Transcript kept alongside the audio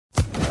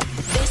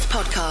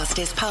podcast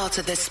is part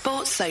of the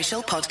Sports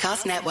Social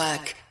Podcast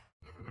Network.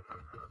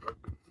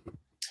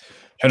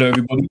 Hello,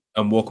 everybody,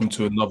 and welcome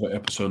to another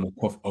episode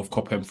of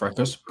Cop and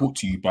Fracas, brought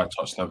to you by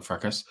Touchline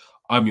Fracas.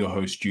 I'm your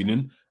host,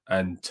 Julian,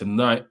 and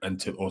tonight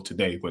or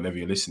today, whenever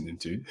you're listening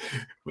to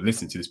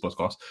this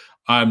podcast,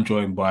 I'm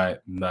joined by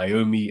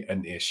Naomi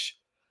and Ish.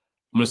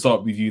 I'm going to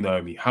start with you,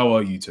 Naomi. How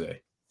are you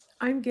today?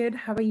 I'm good.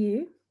 How are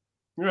you?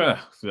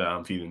 Yeah,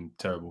 I'm feeling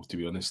terrible, to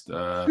be honest.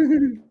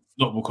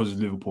 Not because of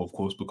Liverpool, of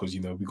course, because,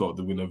 we got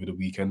the win over the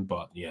weekend,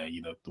 but yeah,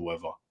 the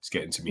weather is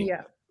getting to me.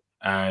 Yeah.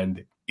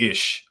 And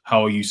Ish,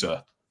 how are you,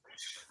 sir?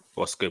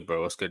 What's good,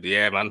 bro? What's good?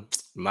 Yeah, man.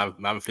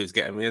 Man flu's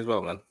getting me as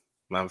well, man.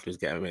 Man flu's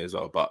getting me as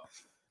well, but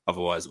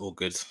otherwise, all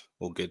good.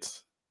 All good.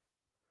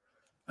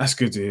 That's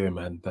good to hear,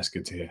 man. That's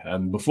good to hear.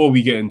 And before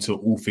we get into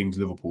all things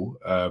Liverpool,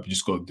 we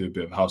just got to do a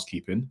bit of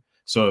housekeeping.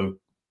 So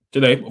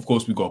today, of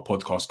course, we've got a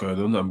podcast going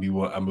on, and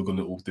we're going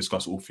to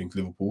discuss all things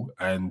Liverpool,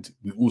 and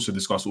we also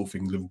discuss all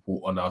things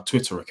Liverpool on our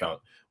Twitter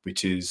account,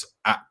 which is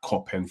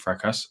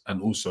 @CopNFracas,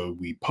 and also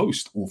we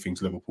post all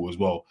things Liverpool as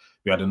well.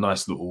 We had a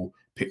nice little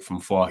pic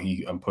from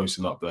Fahy and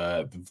posting up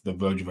the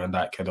Virgil van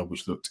Dijk header,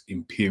 which looked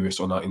imperious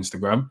on our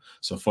Instagram.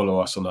 So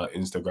follow us on our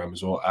Instagram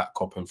as well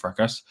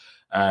 @CopNFracas.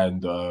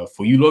 And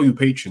for you loyal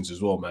patrons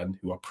as well, man,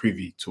 who are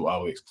privy to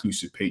our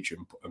exclusive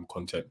Patreon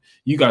content,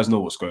 you guys know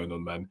what's going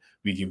on, man.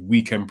 We give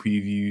weekend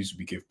previews,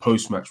 we give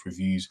post-match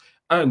reviews,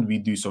 and we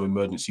do some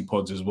emergency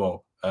pods as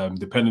well.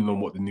 Depending on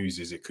what the news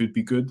is, it could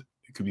be good,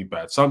 it could be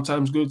bad.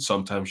 Sometimes good,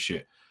 sometimes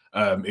shit.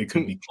 It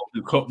could be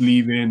Klopp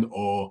leaving,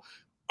 or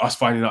us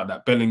finding out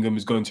that Bellingham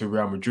is going to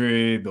Real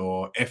Madrid,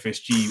 or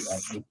FSG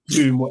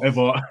doing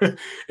whatever.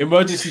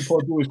 Emergency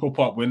pods always pop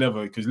up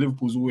whenever, because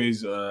Liverpool's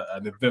always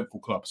an eventful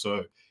club.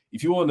 So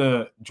if you want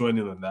to join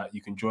in on that, you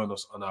can join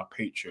us on our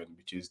Patreon,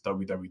 which is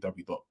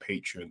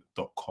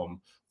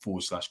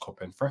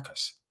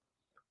www.patreon.com/CopNFracas.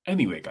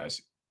 Anyway,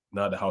 guys,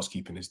 now the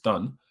housekeeping is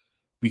done,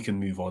 we can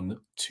move on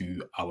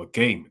to our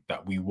game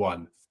that we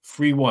won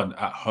 3-1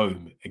 at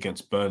home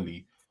against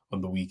Burnley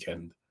on the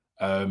weekend.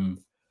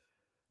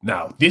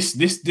 Now, this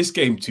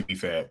game, to be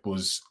fair,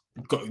 was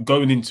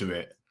going into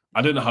it.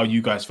 I don't know how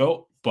you guys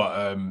felt,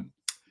 but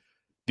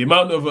the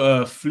amount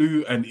of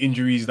flu and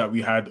injuries that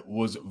we had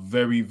was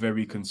very,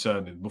 very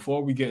concerning.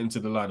 Before we get into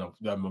the lineup,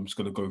 I'm just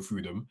going to go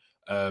through them.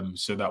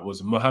 So that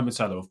was Mohamed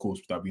Salah, of course,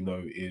 that we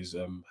know is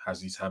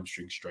has his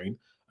hamstring strain.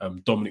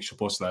 Dominic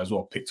Szoboszlai as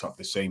well picked up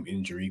the same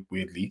injury,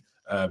 weirdly,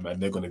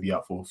 and they're going to be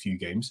out for a few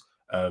games.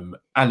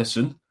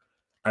 Alisson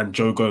and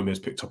Joe Gomez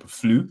picked up a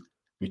flu,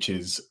 which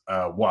is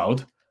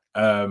wild.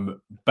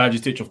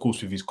 Bajcetic, of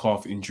course, with his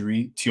calf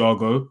injury.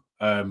 Thiago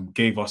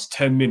gave us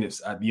 10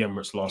 minutes at the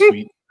Emirates last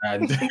week,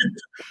 and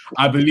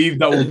I believe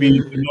that will be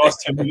the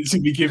last 10 minutes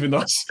he'll be giving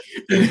us.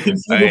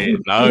 Hey,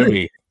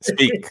 Naomi,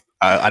 speak.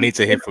 I need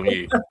to hear from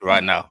you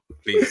right now.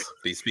 Please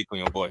speak on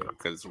your boy,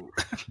 because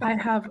I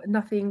have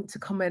nothing to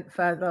comment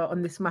further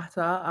on this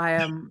matter. I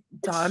am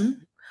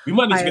done. We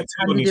might need to I get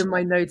have handed in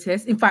my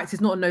notice. In fact,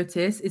 it's not a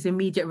notice. It's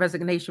immediate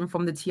resignation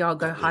from the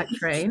Thiago hype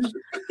train.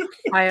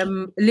 I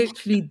am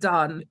literally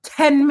done.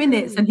 10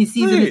 minutes and his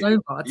season is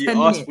over. 10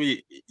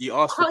 minutes. You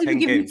asked for 10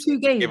 games. 2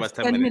 games. Give us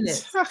 10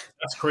 minutes.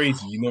 That's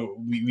crazy.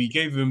 We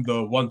gave him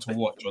the one to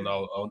watch on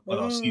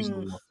our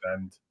season,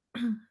 and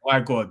my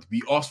God,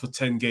 we asked for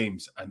 10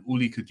 games, and all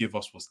he could give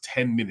us was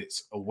 10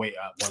 minutes away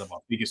at one of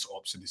our biggest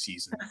ops of the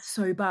season. That's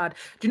so bad.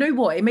 Do you know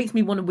what? It makes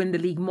me want to win the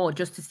league more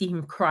just to see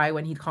him cry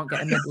when he can't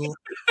get a medal.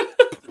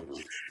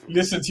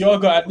 Listen,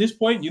 Thiago, at this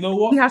point, you know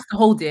what? He has to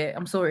hold it.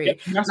 I'm sorry. Yeah,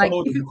 he has to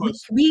hold it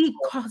because we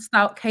cost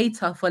out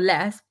Keita for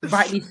less,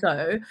 rightly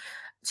so.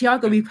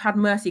 Thiago, we've had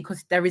mercy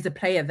because there is a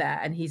player there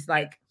and he's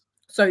like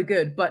so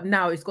good. But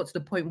now it's got to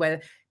the point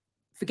where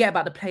forget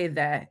about the player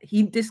there.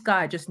 This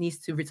guy just needs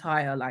to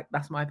retire. Like,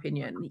 that's my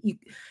opinion.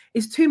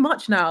 It's too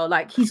much now.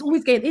 Like, he's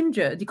always getting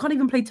injured. You can't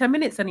even play 10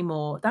 minutes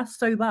anymore. That's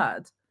so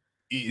bad.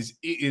 It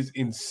is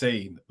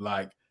insane.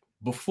 Like,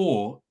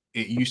 before,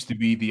 it used to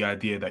be the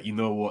idea that, you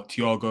know what,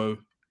 Thiago,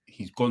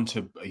 he's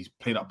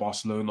played at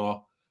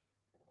Barcelona,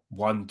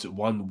 won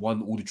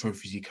all the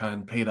trophies he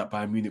can, played at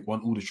Bayern Munich,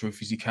 won all the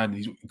trophies he can.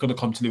 He's going to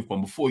come to Liverpool.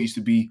 And before, it used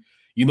to be,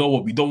 you know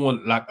what, we don't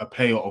want like a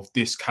player of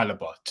this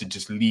caliber to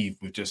just leave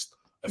with just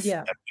a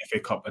FA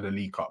Cup and a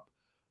League Cup.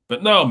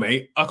 But now,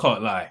 mate, I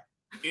can't lie.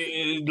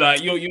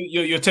 Like,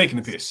 you're taking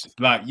the piss.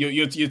 Like,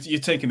 you're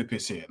taking the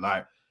piss here.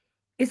 Like,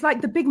 it's like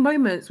the big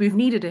moments we've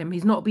needed him.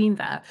 He's not been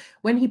there.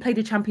 When he played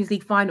the Champions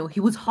League final, he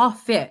was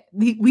half fit.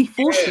 We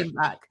forced him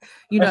back.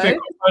 You know,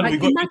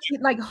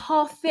 like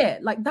half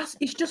fit. Like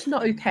it's just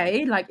not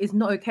okay. Like, it's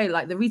not okay.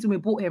 Like, the reason we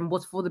bought him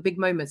was for the big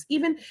moments.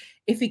 Even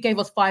if he gave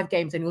us 5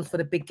 games and it was for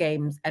the big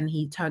games and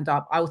he turned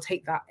up, I will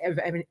take that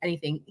over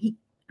anything. He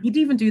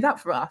didn't even do that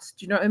for us.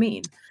 Do you know what I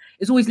mean?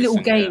 It's always little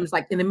games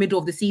like in the middle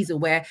of the season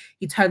where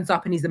he turns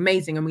up and he's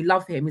amazing and we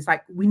love him. It's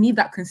like, we need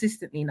that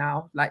consistently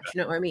now. Like, do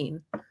you know what I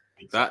mean?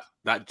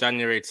 That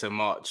January to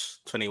March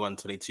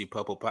 21-22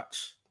 purple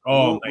patch.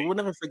 Oh, we will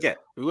never forget.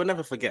 We will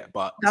never forget.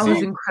 But that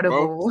was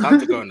incredible. Bro, it's time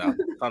to go now.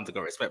 Time to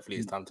go. Respectfully,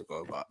 it's time to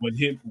go. But when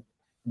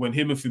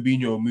him and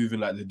Fabinho are moving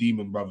like the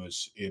Demon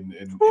Brothers in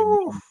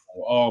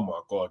Oh my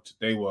God,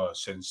 they were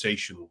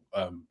sensational.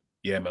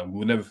 Yeah, man,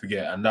 we'll never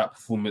forget. And that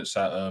performance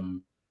at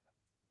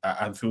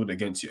Anfield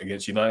against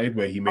United,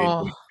 where he made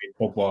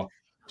Pogba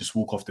just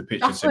walk off the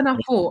pitch. That's when I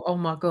thought, oh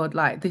my God,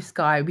 like this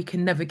guy, we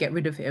can never get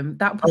rid of him.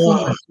 That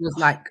performance was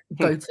like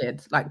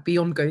goated, like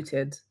beyond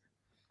goated.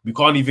 We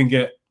can't even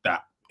get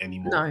that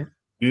anymore. No.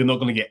 We're not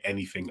going to get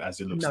anything as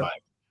it looks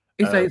like.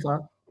 It's over.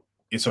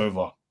 It's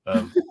over.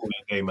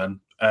 Okay, man.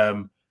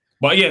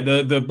 But yeah,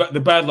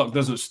 the bad luck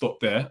doesn't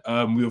stop there.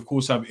 We of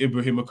course have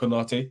Ibrahima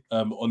Konate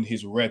on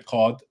his red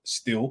card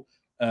still,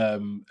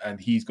 and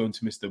he's going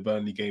to miss the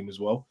Burnley game as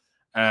well.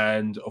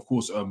 And of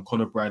course,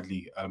 Conor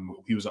Bradley,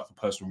 he was out for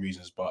personal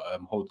reasons, but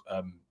all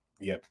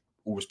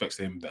respects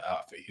to him that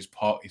his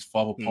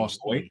father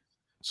passed away.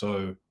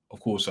 So of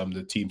course,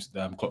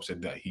 the club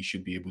said that he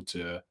should be able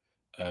to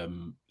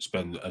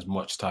spend as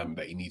much time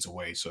that he needs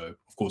away. So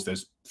of course,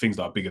 there's things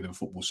that are bigger than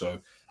football. So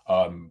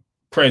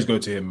prayers go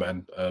to him,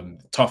 man.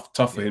 Tough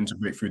for him to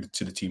break through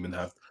to the team and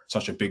have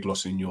such a big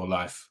loss in your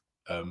life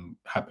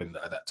happen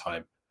at that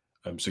time.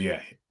 So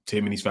yeah, to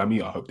him and his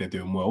family, I hope they're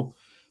doing well.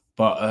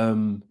 But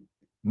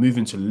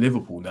moving to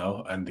Liverpool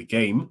now and the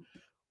game,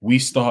 we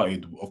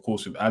started, of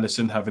course, with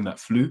Alisson having that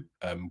flu,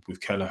 with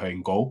Kelleher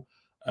in goal.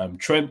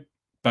 Trent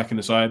back in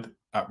the side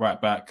at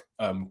right back.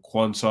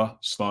 Kwanzaa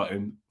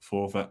starting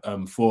for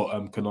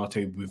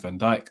Konate with Van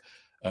Dijk.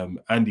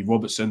 Andy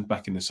Robertson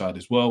back in the side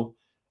as well.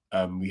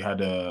 We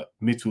had a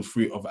midfield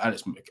three of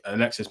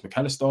Alexis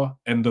McAllister,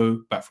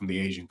 Endo back from the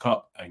Asian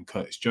Cup, and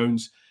Curtis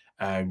Jones.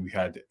 And we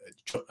had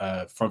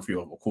front three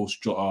of course,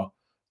 Jota,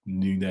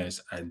 Nunez,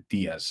 and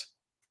Diaz.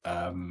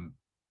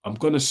 I'm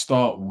going to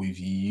start with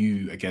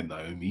you again,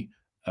 Naomi.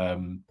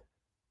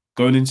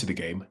 Going into the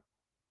game,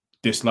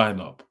 this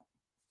lineup,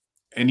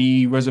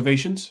 any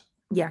reservations?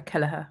 Yeah,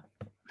 Kelleher.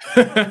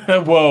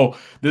 Well,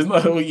 there's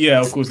no.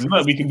 Yeah, of course, there's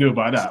nothing we can do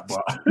about that.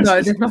 But no,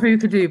 there's nothing we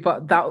can do.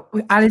 But that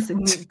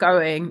Alisson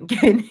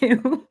getting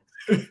ill.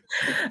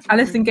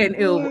 Alisson getting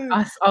ill.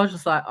 I was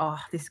just like, oh,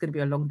 this is going to be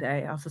a long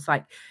day. I was just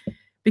like,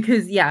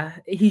 because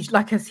he's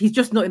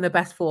just not in the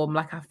best form.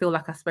 Like I feel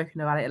like I've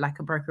spoken about it like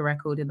a broken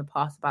record in the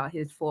past about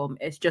his form.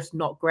 It's just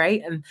not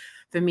great. And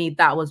for me,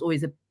 that was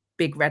always a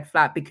big red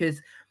flag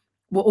because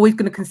we're always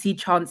going to concede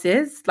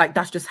chances. Like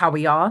that's just how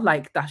we are.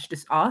 Like that's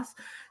just us.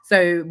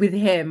 So with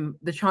him,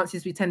 the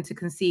chances we tend to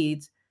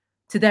concede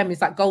to them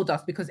is like gold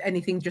dust because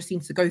anything just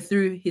seems to go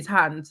through his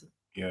hands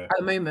at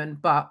the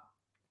moment. But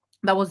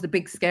that was the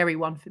big scary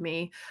one for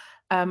me.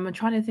 I'm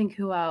trying to think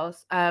who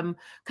else.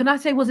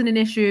 Konate wasn't an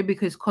issue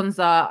because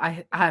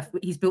Kwanzaa,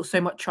 he's built so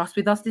much trust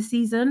with us this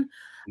season.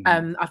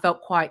 I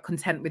felt quite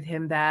content with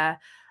him there.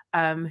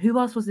 Who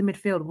else was in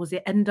midfield? Was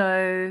it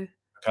Endo?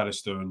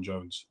 McAllister and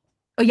Jones.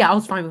 Oh yeah, I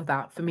was fine with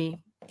that. For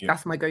me,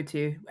 that's my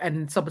go-to.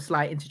 And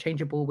Szoboszlai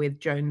interchangeable with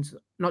McAllister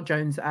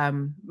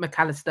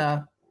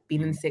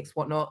being in six,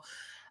 whatnot.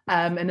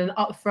 And then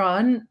up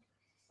front,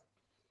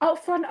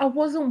 I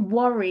wasn't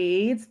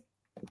worried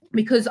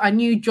because I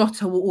knew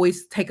Jota will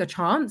always take a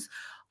chance.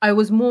 I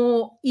was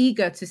more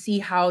eager to see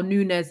how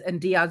Nunez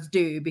and Diaz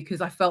do because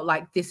I felt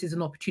like this is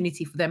an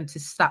opportunity for them to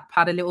stat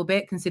pad a little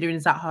bit, considering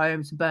it's at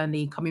home to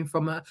Burnley, coming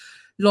from a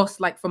loss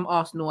like from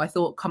Arsenal. I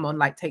thought, come on,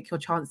 like take your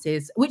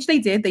chances, which they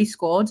did. They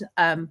scored.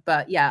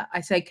 But yeah,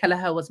 I say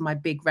Kelleher was my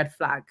big red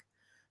flag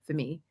for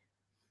me.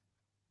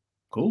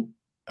 Cool.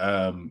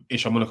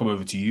 Ish, I'm going to come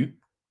over to you.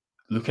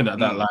 Looking at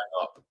that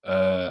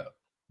lineup,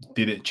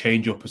 did it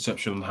change your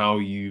perception on how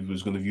you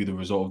was going to view the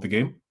result of the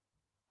game?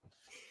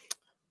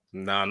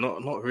 Nah,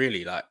 not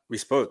really. Like we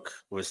spoke,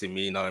 obviously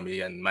me,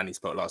 Naomi, and Manny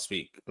spoke last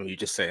week, and you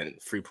just saying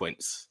 3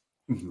 points.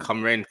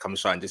 Come rain, come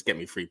shine, just get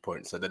me 3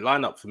 points. So the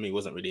lineup for me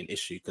wasn't really an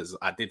issue because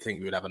I did think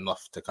we would have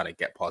enough to kind of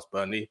get past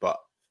Burnley. But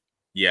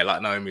yeah,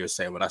 like Naomi was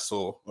saying, when I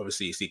saw,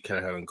 obviously you see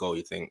Kelleher in goal,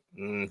 you think,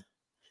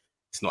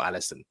 it's not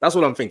Alisson. That's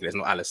what I'm thinking. It's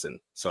not Alisson.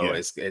 So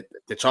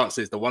the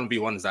chances, the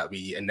 1v1s that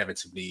we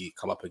inevitably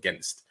come up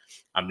against,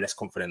 I'm less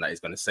confident that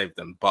he's going to save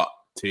them. But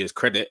to his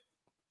credit,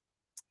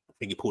 I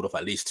think he pulled off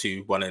at least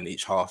 2, 1 in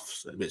each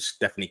half, which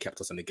definitely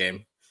kept us in the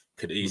game.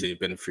 Could easily have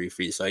been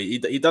 3-3. So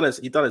he done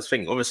his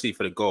thing. Obviously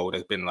for the goal,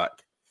 there's been like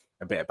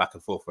a bit of back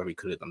and forth where he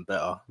could have done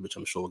better, which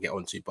I'm sure we'll get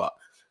onto. But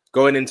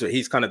going into it,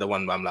 he's kind of the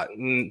one where I'm like,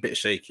 bit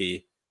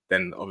shaky.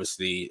 Then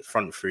obviously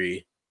front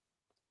three.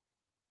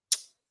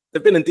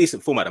 They've been in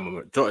decent form at the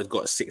moment. Jota's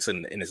got 6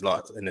 in his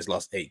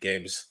last 8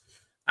 games.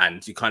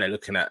 And you're kind of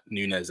looking at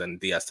Nunez and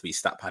Diaz to be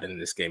stat padding in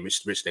this game,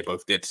 which they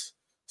both did.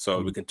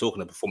 So we can talk on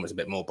the performance a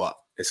bit more, but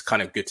it's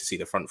kind of good to see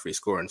the front three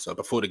scoring. So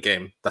before the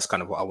game, that's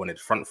kind of what I wanted.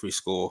 Front three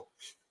score,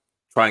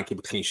 try and keep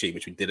a clean sheet,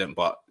 which we didn't,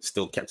 but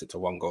still kept it to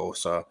 1 goal.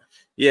 So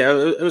yeah,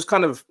 it was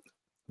kind of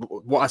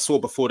what I saw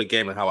before the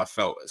game and how I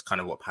felt is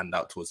kind of what panned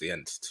out towards the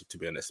end, to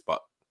be honest.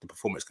 But the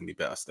performance can be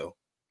better still.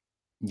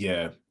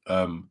 Yeah.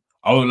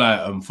 I won't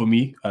lie. For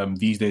me,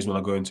 these days when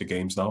I go into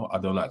games now, I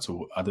don't like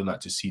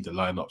to see the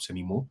lineups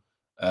anymore.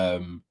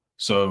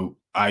 So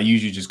I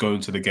usually just go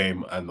into the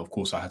game, and of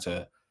course I had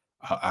to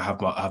I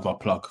have my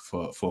plug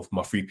for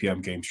my 3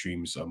 p.m. game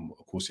streams. Of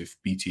course, if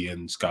BT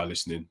and Sky are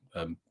listening,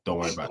 don't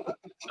worry about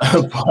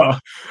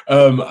that.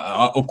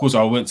 But of course,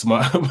 I went to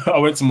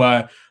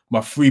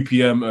my 3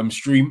 p.m.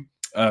 stream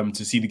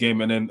to see the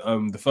game, and then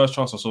the first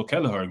chance I saw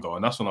Kelleher and go,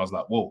 and that's when I was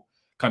like, whoa,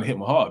 kind of hit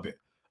my heart a bit.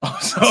 I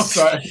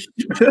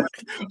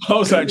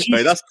was like,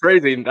 Wait, that's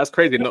crazy. That's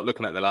crazy. Not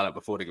looking at the lineup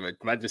before the game.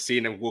 Imagine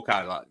seeing him walk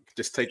out, like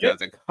just take it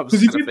as it comes.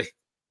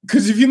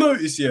 Because if you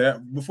notice,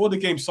 before the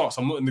game starts,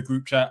 I'm not in the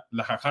group chat.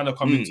 Like I kind of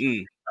come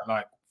into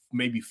like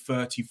maybe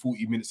 30,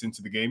 40 minutes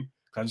into the game.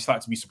 I just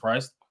like to be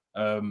surprised.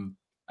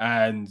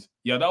 And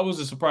yeah, that was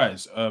a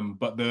surprise.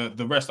 But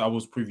the rest I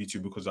was privy to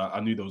because I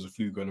knew there was a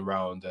flu going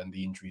around and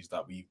the injuries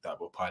that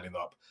were piling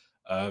up.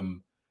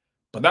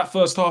 But that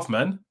first half,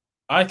 man,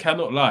 I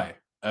cannot lie.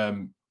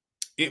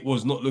 It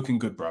was not looking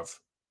good, bruv.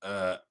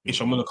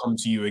 Ish, I'm gonna come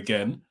to you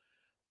again.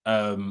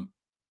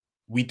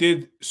 We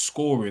did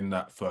score in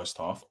that first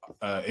half.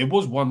 It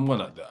was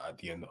 1-1 at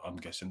the end. I'm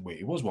guessing. Wait,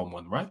 it was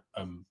 1-1, right?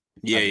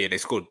 Yeah, they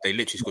scored. They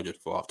literally scored just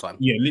before half time.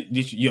 Yeah,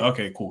 yeah.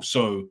 Okay, cool.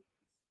 So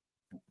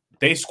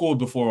they scored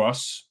before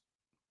us.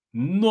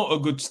 Not a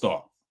good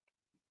start.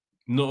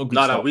 Not a good.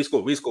 No, we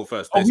scored. We scored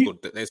first. They scored.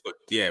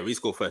 Yeah, we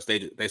scored first.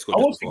 They scored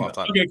just before half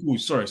time. Okay, cool.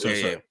 Sorry.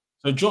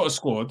 So Jota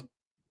scored.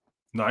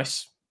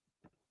 Nice.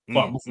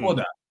 But before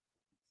that,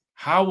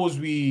 how was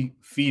we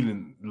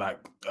feeling like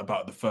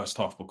about the first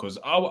half? Because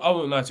I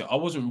won't lie to you, I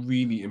wasn't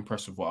really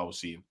impressed with what I was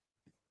seeing.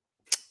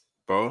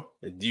 Bro,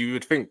 you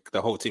would think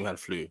the whole team had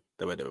flu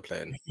the way they were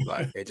playing.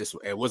 Like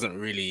it wasn't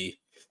really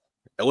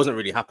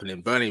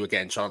happening. Burnley were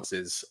getting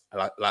chances,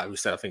 like we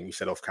said. I think we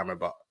said off camera,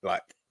 but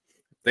like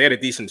if they had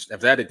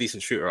a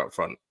decent shooter up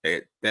front,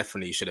 it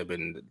definitely should have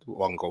been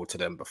 1 goal to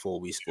them before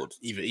we scored.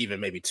 Even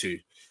maybe 2.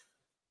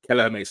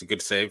 Kelleher makes a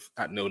good save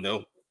at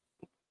 0-0,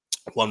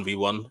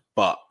 1v1,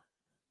 but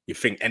you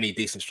think any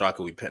decent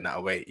striker would be putting that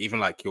away. Even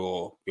like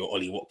your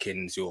Ollie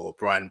Watkins, your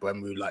Brian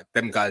Mbeumo, like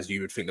them guys,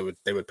 you would think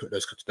they would put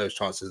those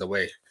chances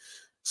away.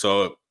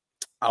 So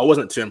I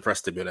wasn't too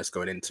impressed, to be honest,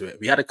 going into it.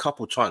 We had a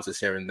couple chances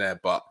here and there,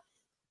 but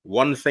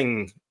one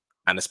thing,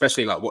 and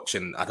especially like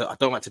watching, I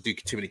don't like to do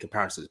too many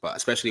comparisons, but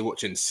especially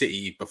watching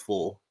City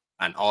before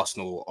and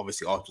Arsenal,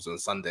 obviously Arsenal's on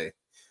Sunday,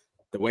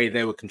 the way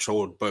they were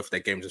controlled both their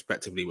games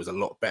respectively was a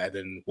lot better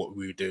than what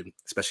we were doing,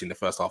 especially in the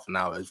first half an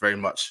hour. It was very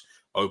much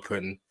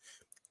open.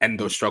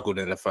 Endo struggled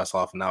in the first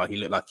half an hour. He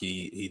looked like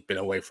he'd been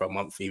away for a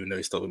month, even though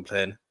he's still been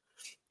playing.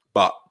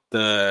 But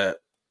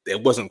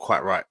it wasn't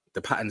quite right.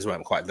 The patterns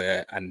weren't quite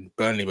there, and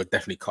Burnley were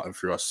definitely cutting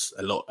through us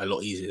a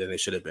lot easier than they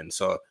should have been.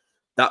 So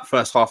that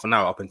first half an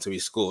hour up until he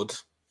scored,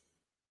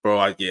 bro,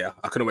 I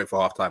couldn't wait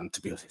for half time,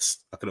 to be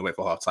honest. I couldn't wait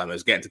for half time. I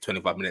was getting to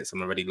 25 minutes.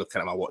 I'm already looking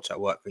at my watch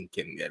at work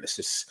thinking,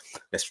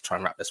 let's try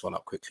and wrap this one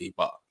up quickly.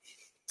 But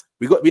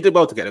we did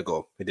well to get a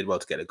goal. We did well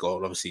to get a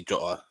goal. Obviously,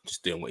 Jota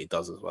just doing what he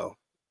does as well.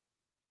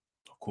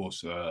 Of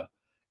course,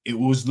 it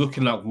was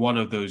looking like one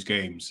of those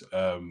games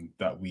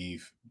that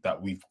we've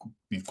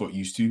got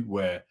used to,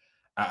 where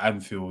at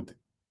Anfield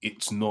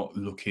it's not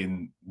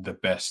looking the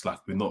best. Like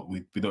we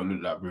don't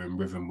look like we're in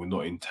rhythm. We're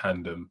not in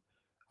tandem,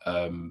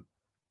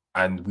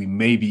 and we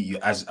maybe,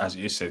 as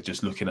it said,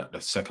 just looking at the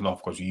second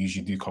half, because we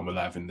usually do come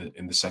alive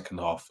in the second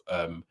half.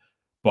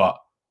 But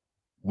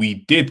we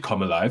did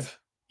come alive.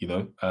 We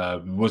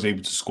was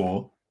able to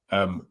score.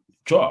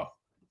 Jota,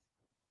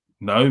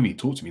 Naomi,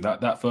 talk to me.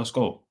 That first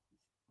goal.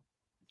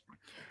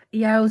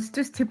 Yeah, it was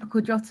just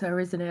typical Jota,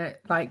 isn't it?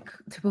 Like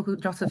typical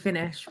Jota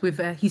finish with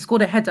he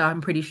scored a header.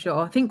 I'm pretty sure.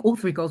 I think all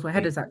 3 goals were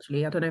headers.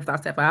 Actually, I don't know if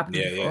that's ever happened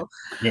before.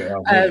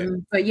 Yeah.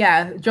 But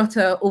yeah,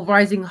 Jota all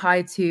rising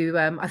high to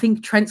I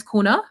think Trent's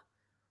corner.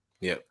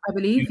 Yeah, I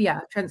believe.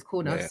 Yeah, Trent's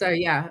corner. Yeah. So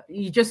yeah,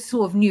 you just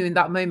sort of knew in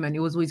that moment it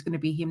was always going to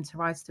be him to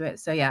rise to it.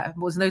 So yeah, it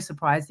was no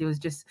surprise. It was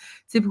just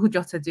typical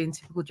Jota doing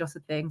typical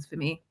Jota things for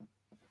me.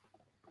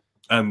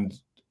 And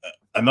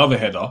another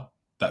header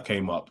that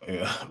came up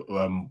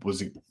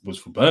was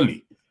for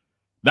Burnley.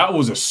 That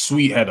was a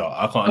sweet header.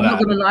 I'm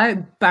not gonna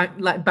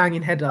lie,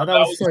 banging header. That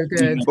was so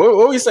good. What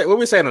were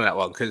we saying on that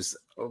one? Because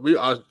I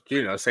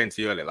was saying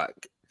to you earlier,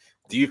 like,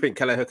 do you think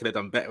Kelleher could have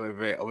done better with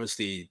it?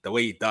 Obviously, the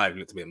way he dived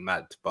looked a bit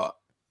mad, but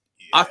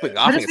I think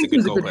it's a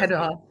good goal.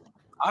 Header.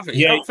 I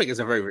think it's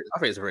a very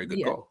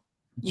good goal.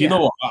 Do you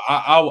know what?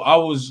 I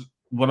was,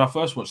 when I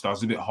first watched that, I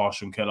was a bit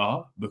harsh on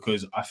Kelleher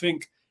because I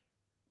think,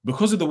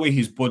 because of the way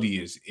his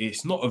body is,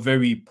 it's not a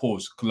very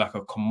like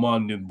a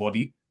commanding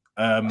body.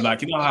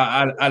 Like, you know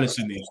how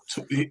Alisson is.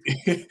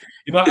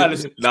 You know how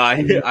Alisson. No, I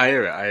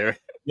hear it.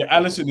 Yeah,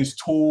 Alisson is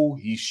tall.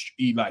 He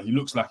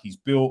looks like he's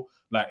built.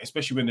 Like,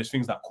 especially when there's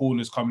things like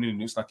corners coming in,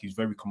 it looks like he's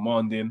very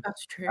commanding.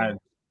 That's true. And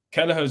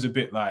Kelleher's a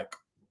bit like,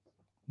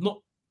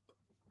 not.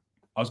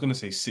 I was gonna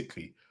say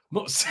sickly,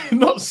 not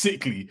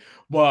sickly,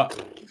 but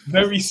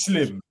very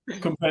slim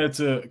compared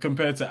to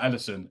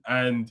Alisson.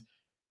 And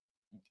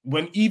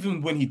when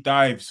he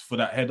dives for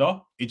that header,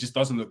 it just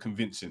doesn't look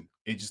convincing.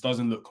 It just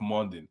doesn't look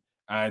commanding,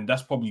 and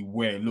that's probably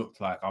where it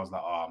looked like. I was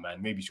like, oh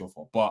man, maybe it's your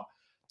fault. But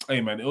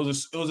hey man, it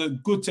was a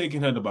good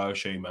taking header by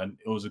O'Shea, man.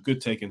 It was a good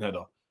taking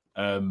header.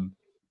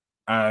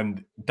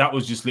 And that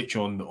was just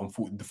literally on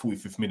the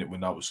 45th minute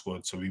when that was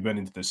scored. So we went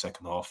into the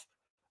second half,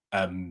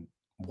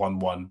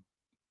 1-1.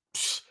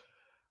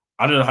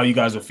 I don't know how you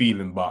guys are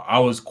feeling, but I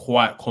was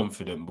quite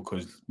confident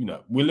because, you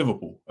know, we're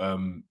Liverpool.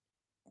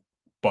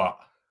 But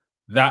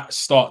that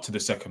start to the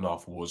second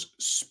half was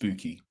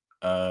spooky.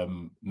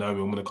 Naomi, I'm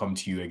going to come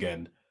to you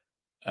again.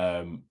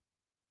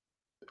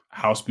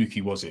 How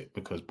spooky was it?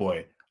 Because,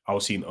 boy, I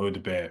was seeing Oda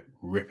Bear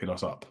ripping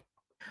us up.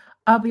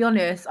 I'll be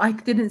honest, I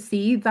didn't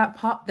see that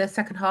part, the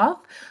second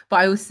half,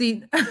 but I was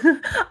seeing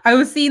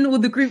all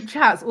the group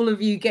chats, all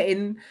of you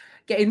getting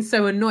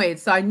so annoyed.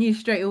 So I knew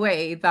straight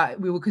away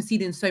that we were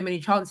conceding so many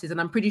chances,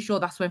 and I'm pretty sure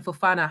that's when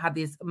Fofana had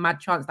this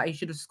mad chance that he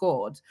should have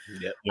scored.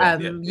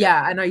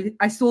 Yeah, and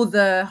I saw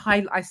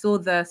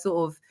the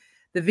sort of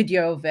the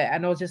video of it,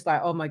 and I was just like,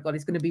 oh my god,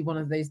 it's going to be one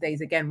of those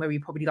days again where we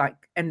probably like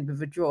end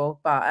with a draw.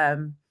 But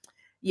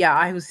yeah,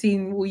 I was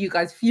seeing all you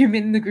guys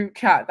fuming in the group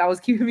chat. That was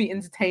keeping me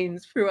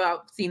entertained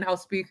throughout, seeing how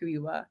spooky we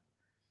were.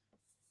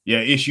 Yeah,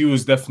 Issue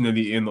was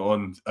definitely in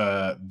on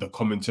the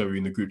commentary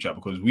in the group chat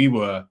because we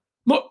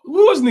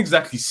wasn't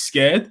exactly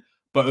scared,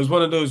 but it was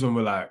one of those when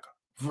we're like,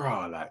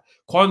 bruh, like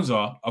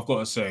Kwanzaa, I've got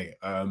to say,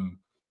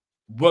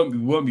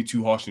 won't be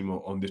too harsh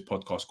anymore on this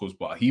podcast,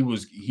 but he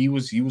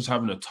was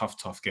having a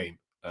tough game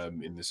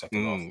in the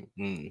second half.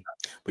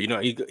 But you know,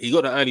 he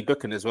got an early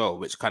booking as well,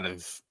 which kind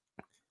of,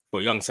 for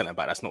a young centre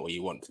back, that's not what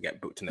you want to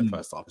get booked in the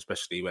first half,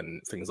 especially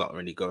when things aren't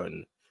really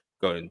going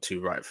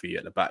too right for you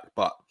at the back.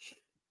 But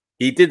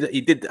he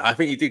did. I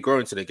think he did grow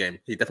into the game.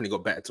 He definitely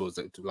got better towards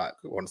it, like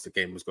once the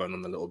game was going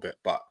on a little bit.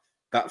 But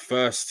that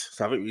first,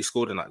 so I think we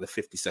scored in like the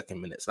 52nd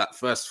minutes. That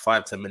first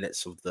 5-10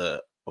 minutes of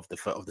the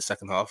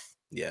second half,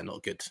 yeah,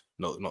 not good,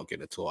 not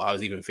good at all. I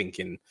was even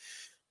thinking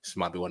this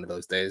might be one of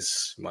those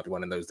days. Like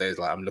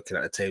I'm looking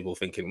at the table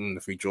thinking,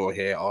 if we draw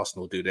here,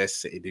 Arsenal do this,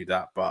 City do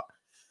that, but.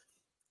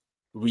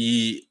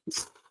 The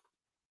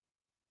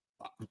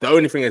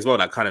only thing as well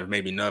that kind of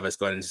made me nervous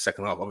going into the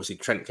second half, obviously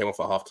Trent came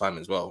off at half time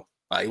as well.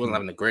 Like, he wasn't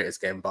having the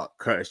greatest game, but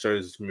Curtis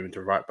Jones moving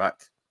to right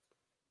back.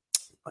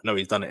 I know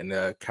he's done it in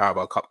the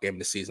Carabao Cup game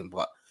this season,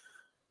 but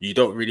you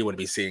don't really want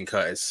to be seeing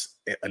Curtis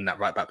in that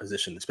right back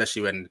position,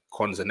 especially when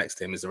Kwanzaa next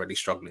to him is already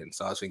struggling.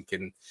 So I was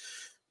thinking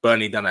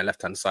Burnley down that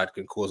left hand side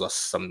can cause us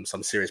some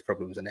serious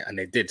problems in it, and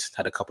they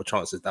had a couple of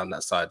chances down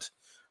that side.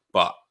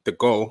 But the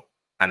goal,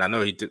 and I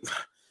know he did.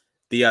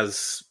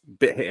 Diaz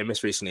bit hit and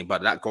miss recently,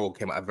 but that goal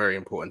came at a very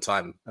important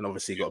time, and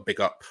obviously got to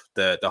big up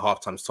the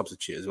halftime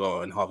substitute as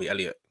well. And Harvey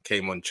Elliott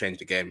came on,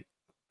 changed the game,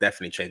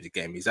 definitely changed the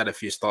game. He's had a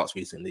few starts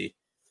recently,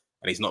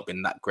 and he's not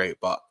been that great.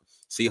 But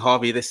see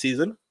Harvey this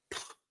season,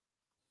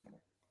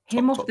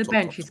 him off the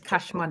bench is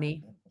cash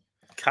money.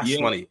 Cash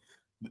money.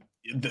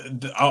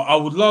 I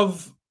would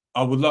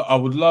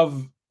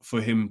love for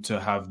him to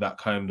have that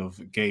kind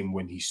of game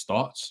when he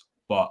starts,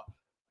 but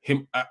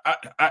him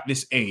at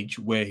this age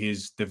where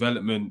his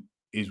development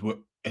is,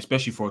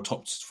 especially for a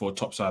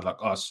top side like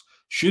us,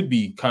 should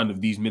be kind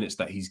of these minutes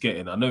that he's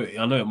getting. I know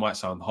it might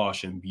sound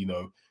harsh, and you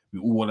know we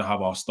all want to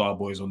have our star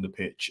boys on the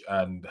pitch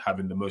and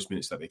having the most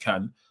minutes that they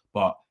can.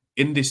 But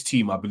in this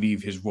team, I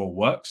believe his role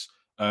works.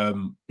 I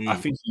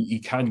think he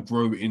can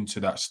grow into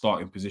that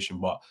starting position.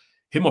 But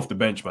him off the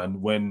bench, man,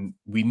 when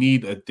we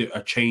need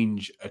a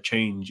change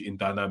in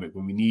dynamic,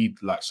 when we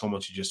need like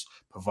someone to just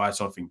provide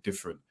something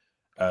different.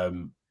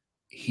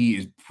 He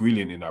is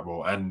brilliant in that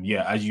role, and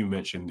yeah, as you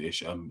mentioned,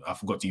 Ish, I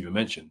forgot to even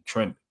mention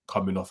Trent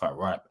coming off at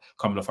right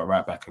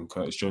back and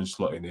Curtis Jones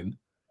slotting in.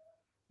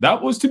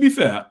 That was, to be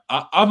fair,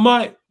 I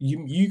might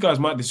you guys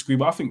might disagree,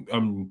 but I think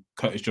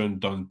Curtis Jones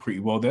done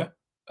pretty well there.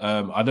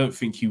 I don't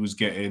think he was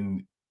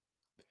getting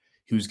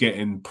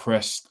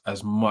pressed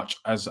as much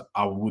as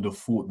I would have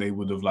thought they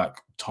would have like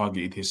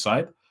targeted his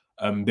side.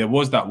 There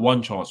was that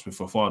one chance with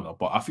Fofana,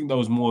 but I think that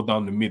was more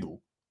down the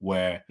middle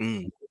where.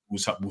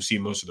 We'll see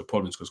most of the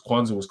problems, because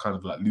Kwanzaa was kind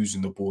of like losing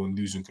the ball and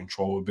losing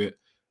control a bit,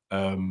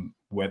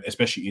 when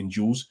especially in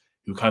duels,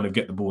 he'll kind of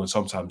get the ball and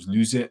sometimes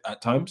lose it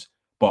at times.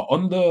 But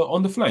on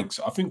the flanks,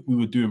 I think we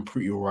were doing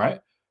pretty all right.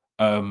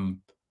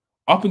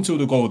 Up until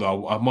the goal,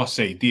 though, I must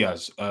say,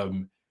 Diaz,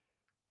 him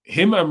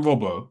and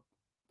Robbo,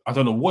 I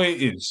don't know what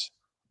it is,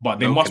 but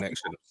they must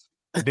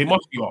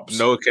be ops.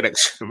 No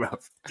connection, bro.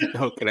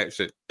 No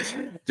connection.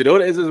 Do you know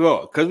what it is as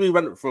well? Because we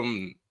went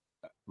from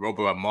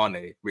Robbo and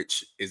Mane,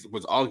 which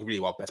was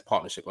arguably our best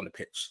partnership on the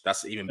pitch.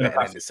 That's even better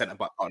than the centre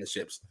back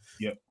partnerships.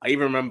 Yeah, I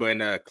even remember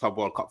in a Club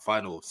World Cup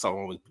final,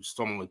 someone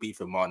was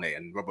beefing Mane,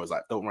 and Robbo was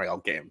like, "Don't worry, I'll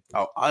get him.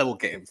 I will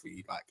get him for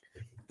you." Like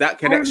that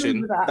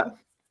connection,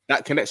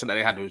 that connection that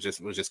they had was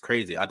just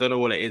crazy. I don't know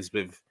what it is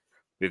with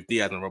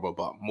Diaz and Robbo,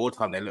 but more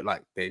time they look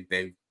like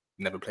they've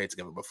never played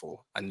together before.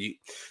 And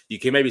you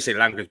can maybe say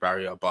language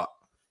barrier, but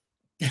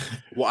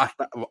what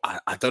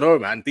I don't know,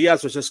 man.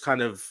 Diaz was just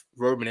kind of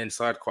roaming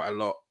inside quite a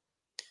lot.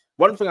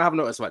 One thing I have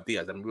noticed about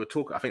Diaz, and we were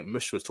talking, I think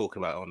Mush was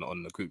talking about it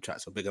on the group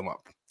chat, so big him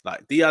up.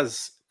 Like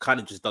Diaz kind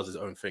of just does his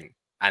own thing,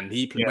 and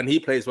when he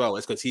plays well,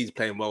 it's because he's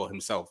playing well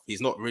himself.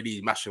 He's not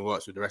really mashing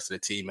works with the rest of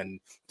the team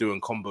and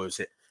doing combos.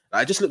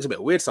 Like, it just looks a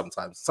bit weird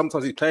sometimes.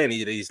 Sometimes he's playing,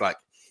 he's like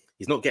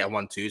he's not getting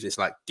 1-2s. It's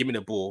like, give me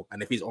the ball.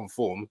 And if he's on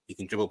form, he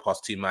can dribble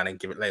past 2 man and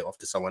give it late off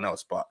to someone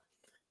else. But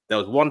there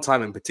was one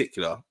time in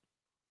particular,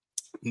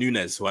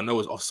 Nunes, who I know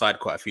was offside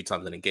quite a few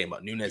times in the game,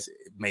 but Nunes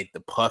made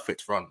the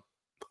perfect run.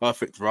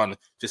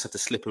 Just had to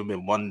slip him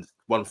in one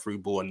through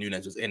ball and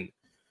Nunes was in.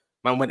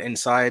 Man went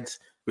inside,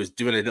 was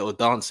doing a little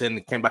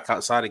dancing, came back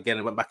outside again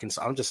and went back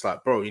inside. I'm just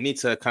like, bro, you need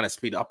to kind of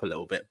speed it up a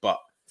little bit. But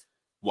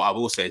what I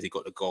will say is he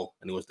got the goal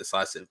and he was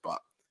decisive. But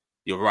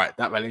you're right,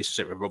 that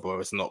relationship with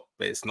Robbo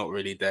it's not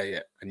really there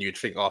yet. And you'd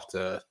think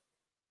after it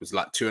was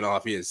like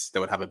 2.5 years, they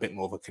would have a bit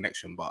more of a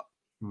connection. But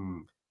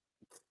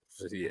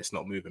it's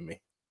not moving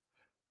me.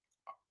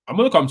 I'm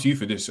going to come to you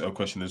for this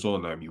question as well,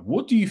 Naomi.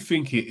 What do you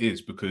think it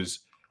is?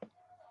 Because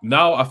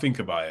now I think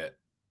about it,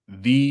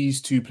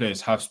 these two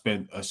players have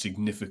spent a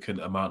significant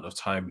amount of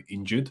time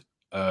injured.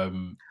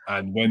 And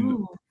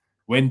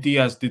when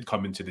Diaz did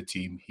come into the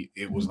team,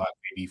 it was like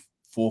maybe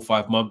 4 or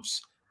 5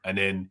 months. And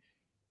then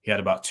he had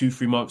about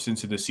 2-3 months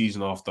into the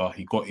season after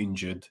he got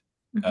injured.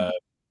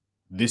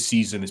 This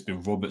season, it's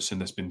been Robertson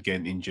that's been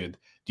getting injured.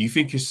 Do you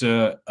think it's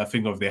a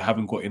thing of they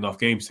haven't got enough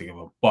games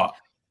together? But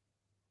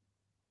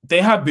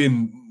they have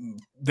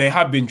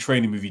been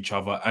training with each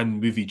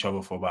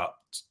other for about,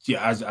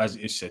 as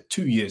it said,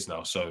 2 years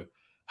now. So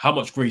how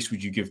much grace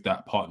would you give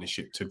that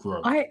partnership to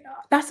grow?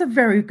 That's a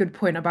very good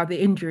point about the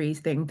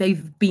injuries thing.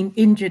 They've been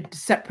injured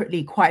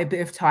separately quite a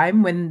bit of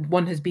time when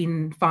one has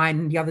been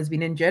fine, the other's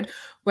been injured.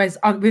 Whereas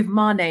with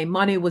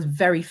Mane was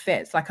very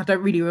fit. Like, I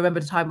don't really remember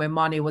the time when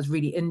Mane was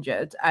really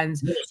injured.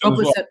 And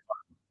Robertson,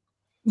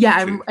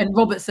 and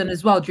Robertson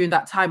as well during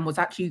that time was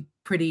actually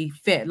pretty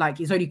fit. Like,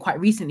 it's only quite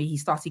recently he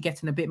started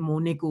getting a bit more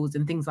niggles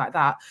and things like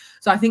that.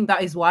 So I think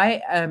that is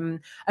why. And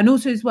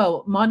also as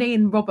well, Mane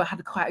and Robert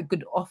had quite a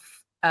good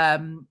off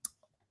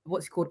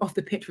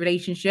the pitch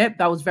relationship.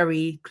 That was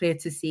very clear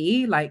to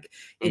see, like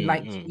in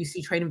you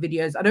see training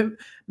videos.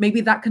 Maybe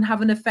that can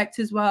have an effect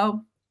as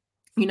well,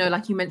 you know,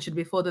 like you mentioned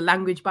before, the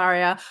language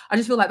barrier. I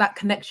just feel like that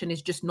connection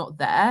is just not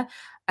there,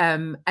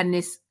 and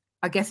this,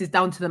 I guess, is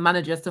down to the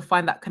managers to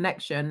find that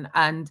connection.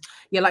 And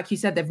like you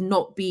said, they've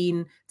not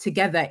been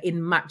together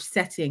in match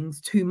settings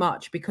too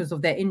much because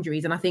of their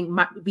injuries. And I think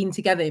being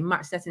together in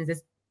match settings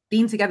is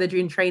being together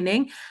during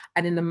training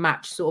and in the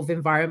match sort of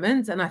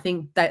environment. And I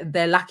think that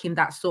they're lacking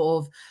that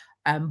sort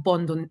of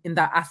bond in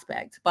that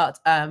aspect. But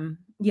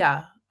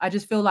I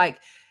just feel like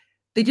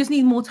they just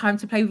need more time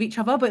to play with each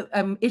other. But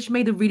Ish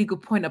made a really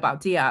good point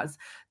about Diaz.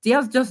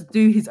 Diaz just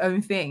do his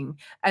own thing.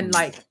 And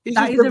like,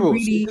 that is a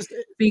really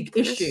big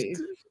issue.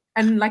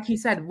 And like you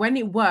said, when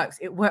it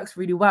works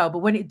really well. But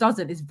when it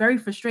doesn't, it's very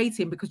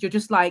frustrating because you're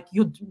like,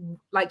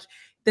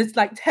 there's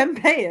like 10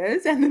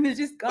 players and then there's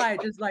this guy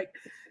just like,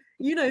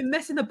 you know,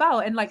 messing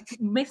about and like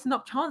messing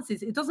up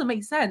chances. It doesn't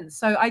make sense.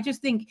 So I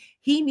just think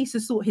he needs to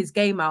sort his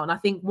game out. And I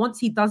think once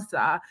he does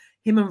that,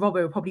 him and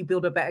Robbo will probably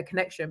build a better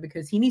connection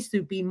because he needs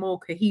to be more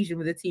cohesion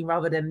with the team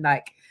rather than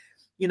like,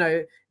 you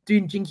know,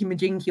 doing jinky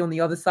majinky on the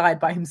other side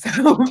by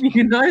himself,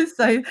 you know?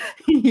 So,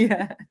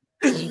 yeah.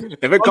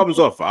 If it comes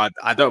off, I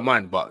don't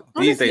mind. But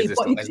these days,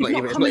 it's not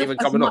even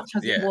coming off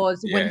as it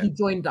was when he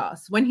joined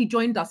us. When he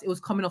joined us, it was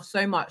coming off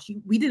so much.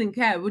 We didn't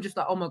care. We were just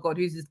like, oh my God,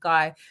 who's this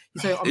guy?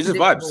 He's so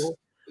unpredictable.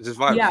 It's just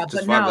vibes. Yeah,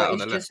 but now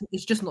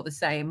it's just not the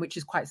same, which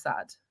is quite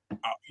sad.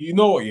 You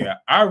know what? Yeah,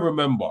 I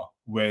remember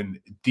when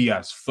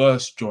Diaz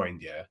first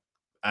joined,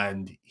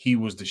 and he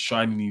was the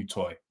shiny new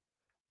toy.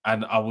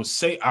 And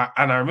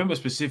I remember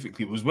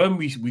specifically, it was when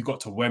we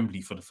got to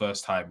Wembley for the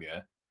first time,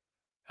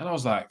 and I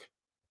was like,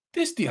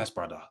 this Diaz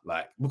brother,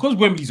 like, because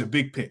Wembley's a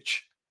big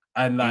pitch,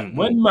 and like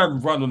when man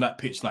run on that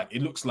pitch, like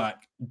it looks like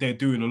they're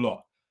doing a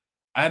lot.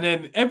 And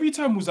then every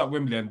time we was at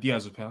Wembley and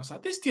Diaz was playing, I was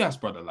like, this Diaz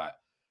brother, like,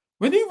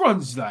 when he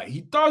runs, like,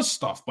 he does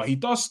stuff, but he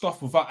does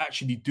stuff without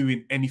actually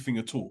doing anything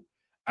at all.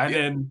 And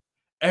then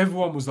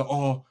everyone was like,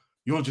 oh,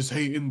 you're just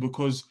hating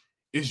because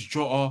it's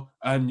Jota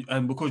and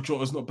because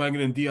Jota's not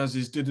banging and Diaz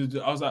is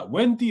I was like,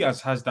 when Diaz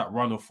has that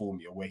runner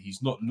formula where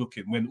he's not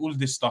looking, when all of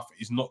this stuff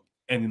is not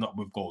ending up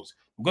with goals,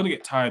 we're going to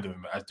get tired of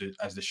him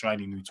as the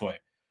shiny new toy.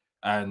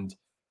 And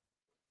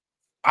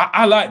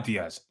I like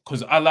Diaz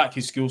because I like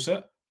his skill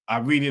set. I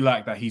really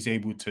like that he's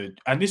able to,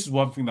 and this is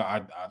one thing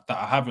that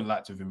I haven't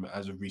liked of him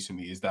as of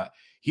recently, is that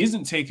he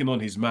isn't taking on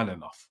his man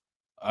enough.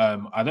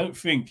 I don't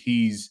think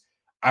he's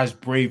as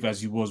brave as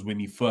he was when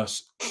he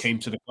first came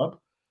to the club.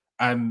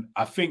 And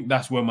I think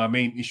that's where my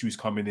main issue is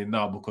coming in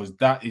now, because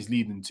that is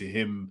leading to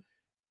him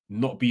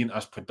not being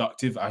as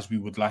productive as we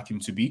would like him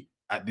to be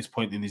at this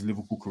point in his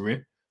Liverpool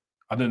career.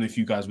 I don't know if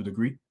you guys would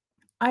agree.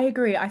 I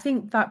agree. I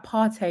think that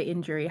Partey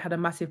injury had a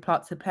massive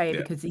part to play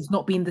because he's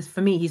not been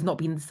he's not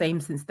been the same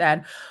since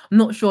then. I'm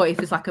not sure if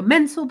it's like a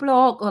mental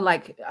block or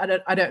like,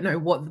 I don't know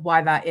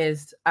why that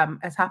is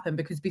has happened,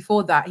 because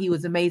before that he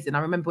was amazing. I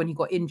remember when he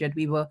got injured,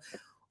 we were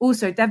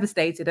also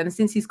devastated. And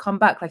since he's come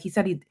back, like he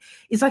said,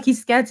 it's like he's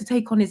scared to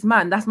take on his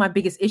man. That's my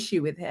biggest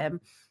issue with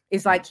him.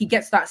 It's like he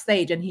gets that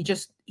stage and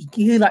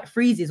he like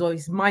freezes or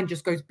his mind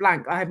just goes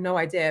blank. I have no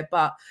idea,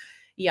 but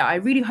yeah, I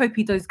really hope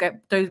he does go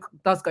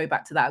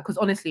back to that, because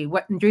honestly,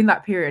 during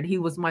that period, he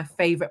was my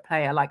favorite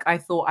player. Like, I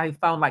thought I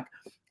found like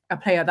a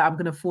player that I'm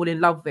going to fall in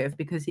love with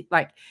because he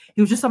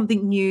was just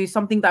something new,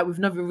 something that we've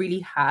never really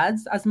had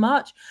as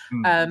much.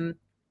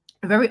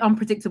 Very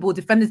unpredictable.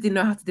 Defenders didn't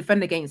know how to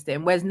defend against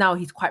him, whereas now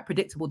he's quite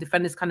predictable.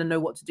 Defenders kind of know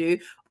what to do.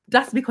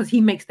 That's because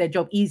he makes their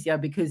job easier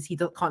because he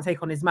can't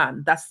take on his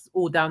man. That's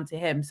all down to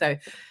him. So,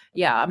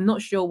 yeah, I'm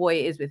not sure what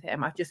it is with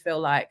him. I just feel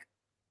like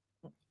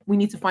we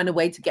need to find a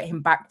way to get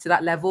him back to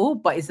that level,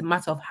 but it's a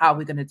matter of how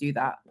we're going to do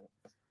that.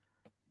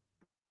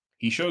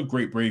 He showed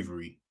great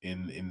bravery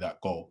in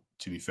that goal,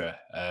 to be fair.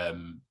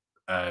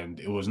 And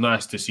it was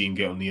nice to see him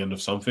get on the end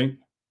of something.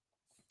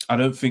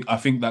 I think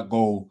that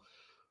goal,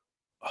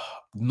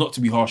 not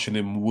to be harsh on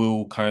him,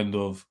 will kind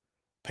of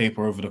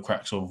paper over the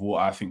cracks of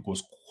what I think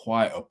was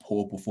quite a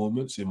poor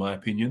performance, in my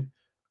opinion.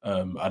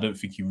 I don't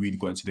think he really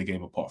got into the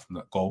game apart from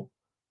that goal.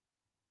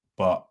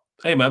 But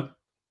hey, man,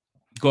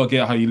 you gotta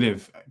get how you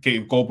live. Get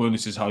your goal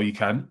bonuses how you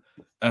can.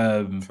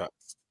 And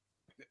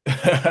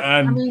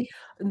I mean,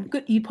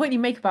 good. You point you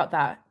make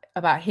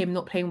about him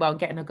not playing well and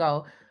getting a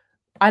goal.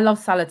 I love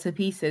Salah to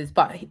pieces,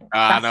 but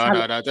let's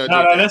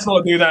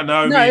not do that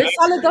now. No,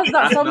 Salah does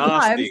that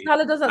sometimes.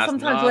 Salah does that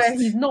sometimes where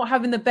he's not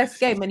having the best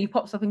game and he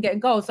pops up and getting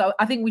goals. So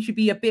I think we should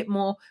be a bit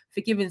more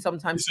forgiving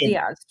sometimes.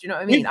 Diaz, do you know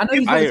what I mean? I know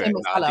he's not the same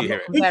as Salah. I'm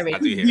not comparing.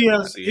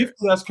 If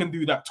Diaz can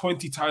do that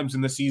 20 times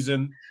in the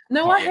season,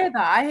 I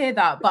hear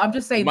that. But I'm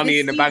just saying,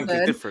 money in the bank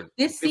is different.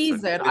 This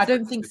season, I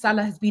don't think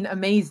Salah has been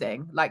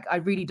amazing. Like I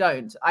really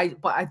don't.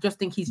 But I just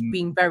think he's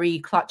been very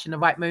clutch in the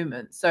right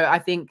moment. So I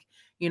think.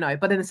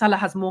 But then Salah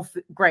has more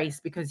grace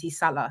because he's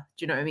Salah.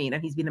 Do you know what I mean?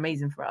 And he's been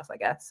amazing for us, I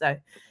guess. So,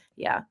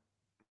 yeah.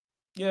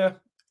 Yeah.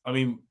 I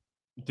mean,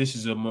 this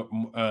is a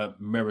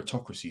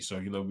meritocracy. So,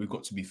 we've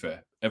got to be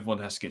fair. Everyone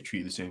has to get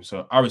treated the same.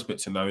 So, I respect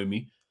to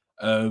Naomi.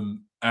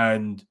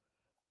 And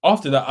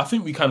after that, I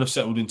think we kind of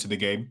settled into the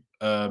game.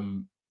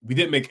 We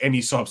didn't make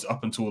any subs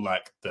up until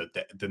like the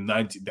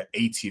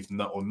 80th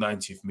or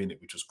 90th minute,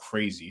 which was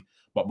crazy.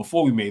 But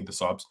before we made the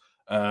subs,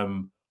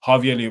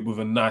 Harvey Elliott with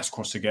a nice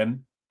cross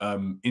again.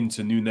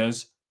 Into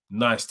Nunes,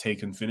 nice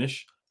take and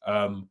finish.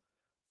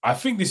 I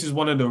think this is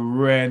one of the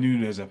rare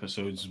Nunes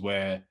episodes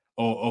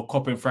or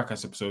Cop and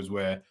Fracas episodes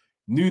where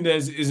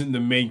Nunes isn't the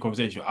main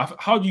conversation.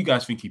 How do you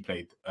guys think he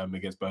played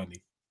against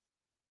Burnley?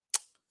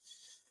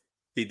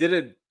 He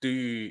didn't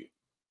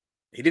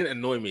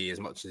annoy me as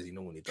much as he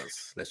normally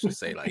does. Let's just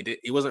say,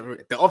 he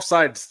wasn't the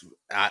offsides.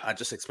 I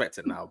just expect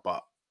it now,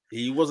 but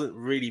he wasn't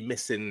really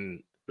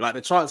missing. Like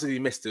the chances he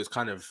missed, there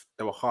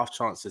were half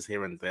chances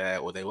here and there,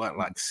 or they weren't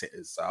like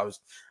sitters. So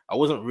I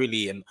wasn't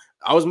really, and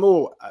I was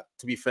more,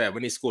 to be fair,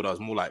 when he scored, I was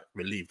more like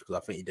relieved because I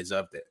think he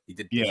deserved it. He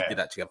did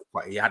actually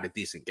he had a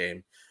decent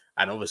game,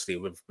 and obviously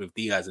with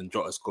Diaz and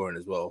Jota scoring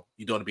as well,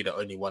 you don't want to be the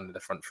only one in the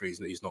front threes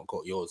that he's not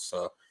got yours.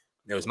 So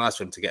it was nice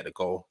for him to get the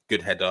goal.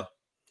 Good header,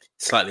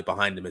 slightly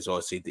behind him as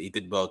well. So he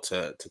did well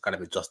to kind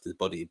of adjust his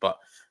body, but.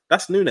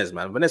 That's Nunes,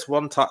 man. When it's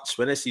one touch,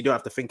 you don't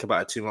have to think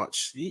about it too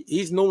much.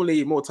 He's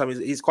normally more time.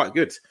 He's quite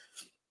good.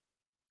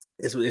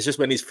 It's just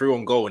when he's through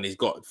on goal and he's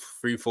got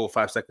 3, 4,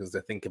 5 seconds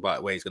to think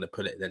about where he's going to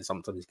put it. Then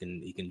sometimes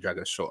he can drag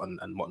a shot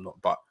and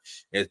whatnot. But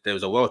it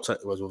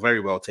was a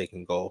very well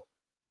taken goal,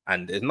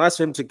 and it's nice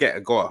for him to get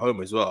a goal at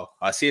home as well.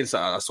 I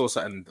saw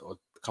something a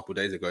couple of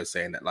days ago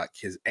saying that like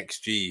his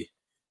XG,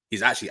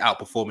 he's actually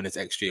outperforming his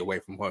XG away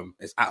from home.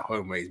 It's at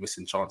home where he's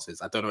missing chances.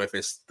 I don't know if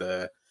it's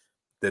the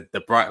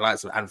bright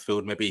lights of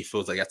Anfield, maybe he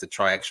feels like he has to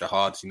try extra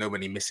hard.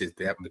 When he misses,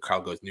 the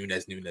crowd goes,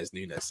 Nunes.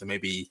 So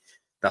maybe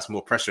that's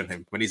more pressure on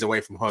him. When he's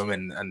away from home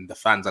and the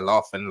fans are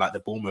laughing, like the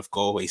Bournemouth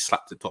goal where he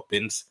slapped the top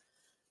bins.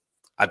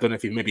 I don't know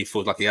if he maybe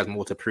feels like he has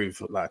more to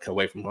prove like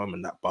away from home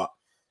and that, but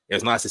it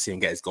was nice to see him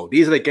get his goal.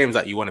 These are the games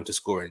that you want him to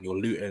score in. Your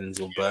Lutons,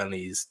 your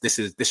Burnleys.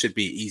 This should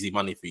be easy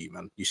money for you,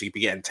 man. You should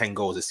be getting 10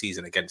 goals a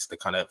season against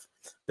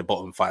the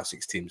bottom 5,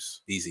 6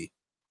 teams. Easy.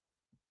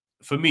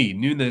 For me,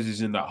 Nunes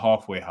is in that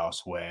halfway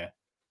house where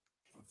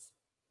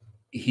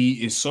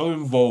he is so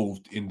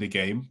involved in the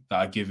game that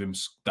I give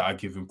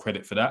him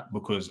credit for that,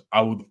 because I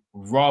would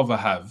rather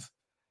have,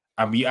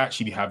 and we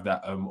actually have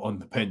that on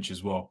the bench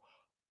as well,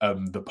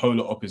 the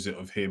polar opposite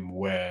of him,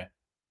 where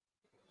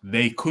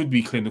they could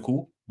be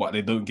clinical, but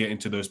they don't get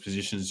into those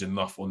positions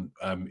enough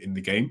in the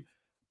game.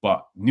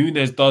 But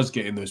Nunes does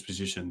get in those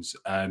positions,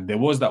 and there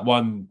was that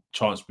one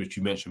chance which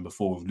you mentioned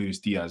before with Luis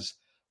Diaz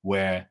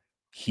where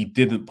he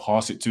didn't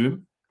pass it to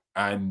him,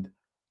 and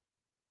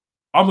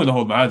I'm going to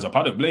hold my hands up.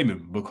 I don't blame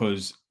him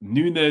because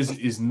Nunes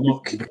is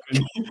not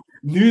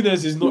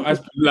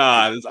as...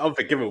 Nah, it's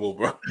unforgivable,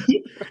 bro.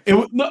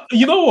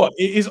 You know what?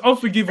 It is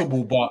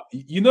unforgivable, but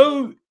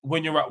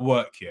when you're at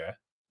work here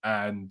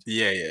and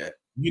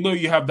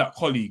you have that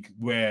colleague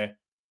where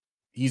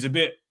he's a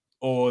bit,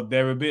 or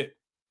they're a bit,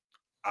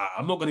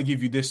 I'm not going to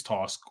give you this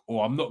task,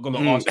 or I'm not going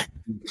to ask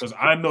you because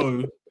I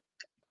know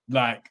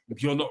like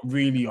you're not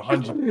really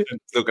 100%.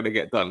 It's not going to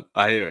get done.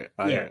 I hear it.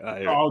 I hear it.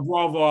 I'd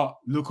rather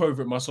look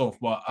over it myself.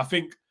 But I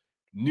think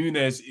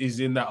Nunes is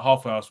in that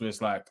half house where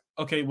it's like,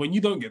 okay, when you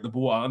don't get the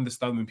ball, I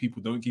understand when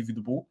people don't give you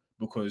the ball,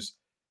 because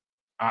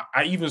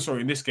I even saw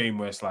it in this game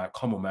where it's like,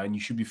 come on, man, you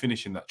should be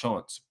finishing that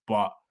chance.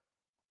 But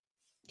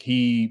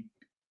in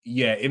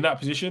that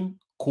position,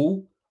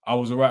 cool. I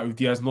was alright with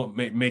Diaz not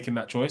making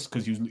that choice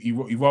because he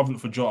rather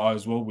look for Jota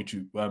as well, which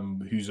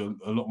who's a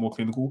lot more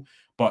clinical.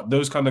 But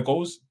those kind of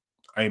goals,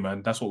 hey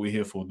man, that's what we're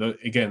here for.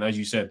 Again, as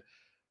you said,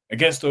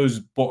 against those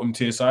bottom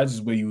tier sides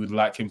is where you would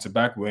like him to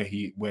bag. Where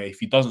if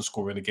he doesn't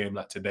score in a game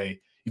like today,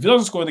 if he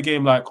doesn't score in a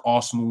game like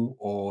Arsenal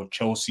or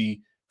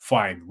Chelsea,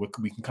 fine.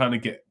 We can kind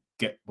of get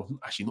well,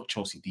 actually not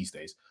Chelsea these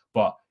days,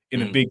 but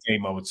in a big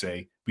game, I would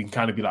say we can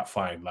kind of be like,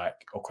 fine, like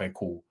okay,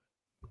 cool.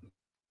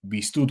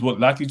 We still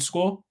likely to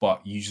score,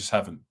 but you just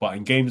haven't. But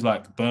in games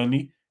like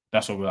Burnley,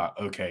 that's what we're like,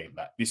 okay,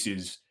 like this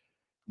is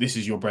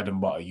your bread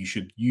and butter. You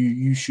should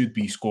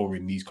be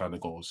scoring these kind of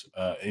goals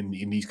in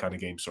these kind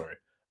of games. Sorry.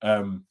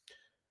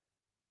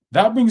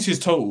 That brings his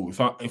total,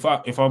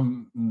 if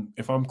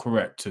I'm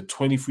correct, to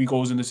 23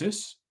 goals and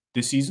assists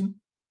this season.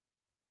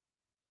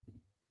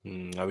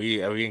 Are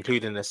we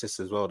including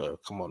assists as well though?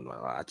 Come on,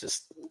 man!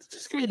 Just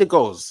give me the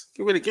goals.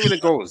 Give me the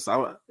goals.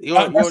 You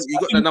got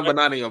the number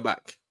 9 on your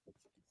back.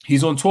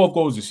 He's on 12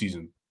 goals this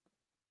season.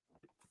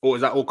 Or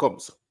is that all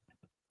comps?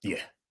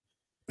 Yeah.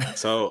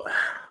 So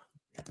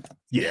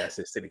yeah, it's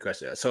a silly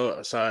question.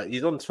 So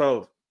he's on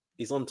 12.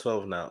 He's on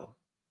 12 now.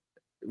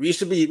 We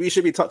should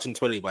be touching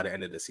 20 by the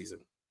end of the season.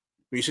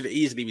 We should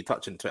easily be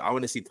touching 20. I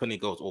want to see 20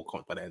 goals all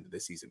comps by the end of the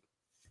season.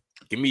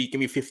 Give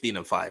me 15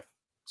 and 5.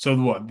 So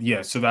what?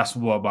 Yeah. So that's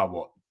what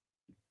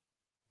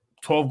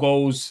 12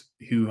 goals.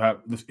 Who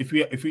have if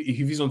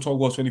he's on 12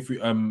 goals,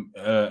 23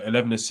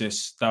 11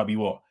 assists. That'll be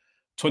what?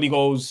 20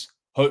 goals.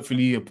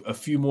 Hopefully a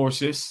few more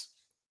assists.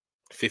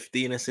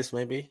 15 assists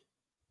maybe.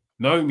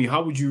 Naomi,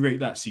 how would you rate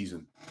that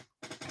season?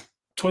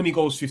 20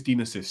 goals,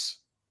 15 assists.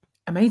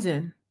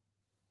 Amazing.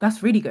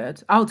 That's really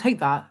good. I'll take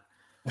that.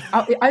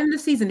 In the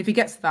season, if he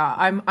gets that,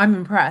 I'm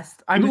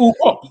impressed. In all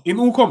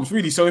comps,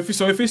 really. I'm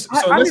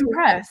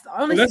impressed,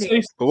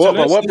 honestly. But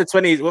what if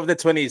the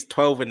 20s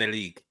 12 in the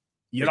league?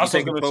 Yeah, that's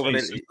what I'm going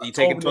to say. You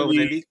taking 12 in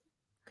the league?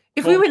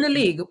 If we win the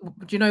league,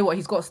 do you know what?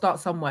 He's got to start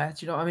somewhere.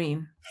 Do you know what I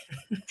mean?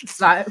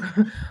 Like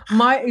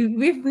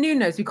with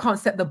Nunes, we can't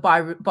set the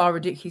bar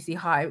ridiculously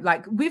high.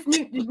 Like with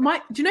do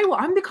you know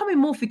what? I'm becoming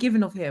more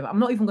forgiving of him. I'm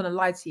not even going to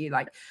lie to you.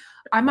 Like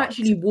I'm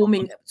actually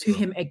warming to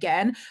him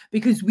again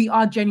because we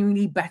are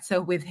genuinely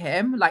better with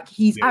him. Like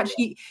he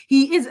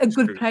is a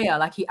good player.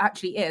 Like he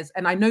actually is.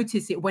 And I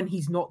notice it when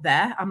he's not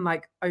there. I'm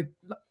like, oh,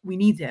 we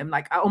need him.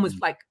 Like I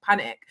almost like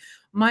panic.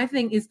 My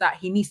thing is that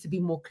he needs to be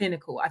more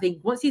clinical. I think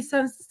once he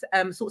sorts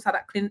out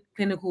that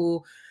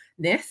clinicalness,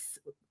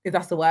 if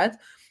that's the word,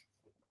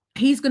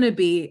 he's going to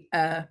be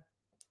a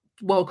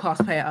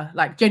world-class player.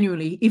 Like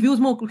genuinely, if he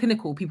was more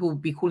clinical, people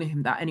would be calling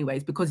him that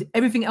anyways, because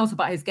everything else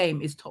about his game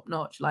is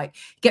top-notch. Like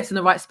he gets in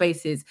the right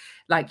spaces.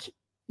 Like,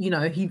 you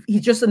know,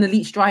 he's just an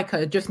elite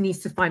striker, just needs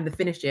to find the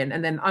finishing,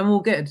 and then I'm all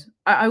good.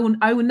 I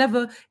will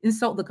never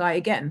insult the guy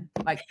again.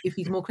 Like if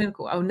he's more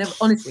clinical, I will never.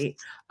 Honestly,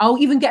 I'll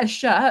even get a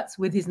shirt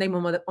with his name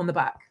on the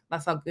back.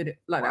 That's how good.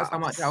 That's how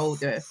much I will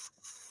do it.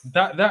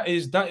 That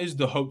is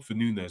the hope for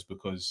Nunes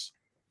because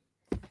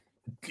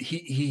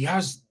he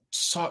has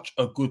such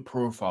a good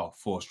profile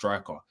for a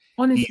striker.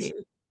 Honestly,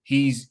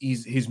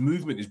 his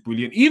movement is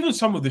brilliant. Even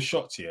some of the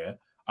shots here.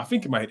 I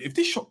think in my head, if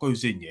this shot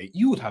goes in,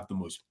 you would have the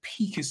most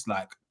peakest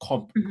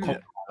comp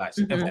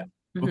highlights ever.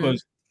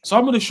 Because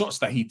some of the shots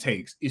that he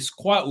takes is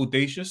quite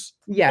audacious.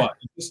 Yeah.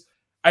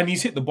 And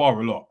he's hit the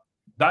bar a lot.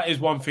 That is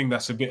one thing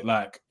that's a bit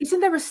like. Isn't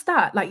there a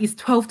stat like it's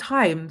 12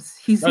 times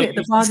he's hit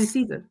the bar this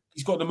season?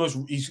 He's got the most.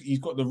 He's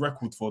got the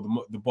record for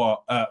the bar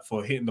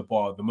for hitting the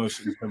bar the most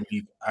in the Premier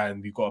League,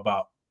 and we've got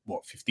about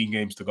 15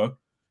 games to go.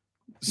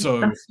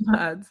 So that's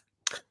mad.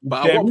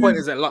 But at what point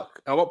is that luck?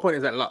 At what point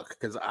is that luck?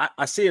 Because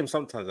I see him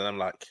sometimes and I'm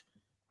like,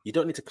 you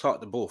don't need to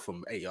clock the ball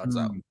from 8 yards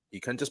out. You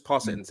can just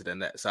pass it into the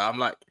net. So I'm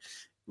like,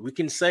 we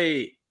can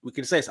say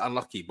it's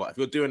unlucky, but if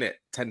you're doing it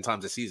 10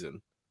 times a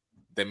season,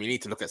 then we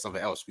need to look at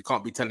something else. We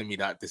can't be telling me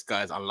that this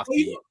guy is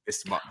unlucky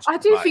this much. I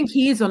do think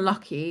he is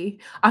unlucky.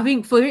 I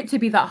think for it to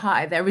be that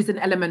high, there is an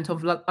element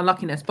of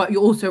unluckiness, but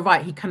you're also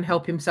right. He can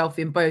help himself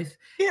in both.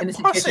 In the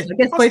situation. I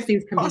guess both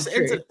things can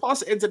be true.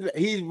 Pass it into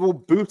he will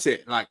boot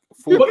it like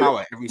full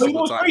power every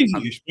single time.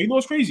 You know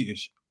what's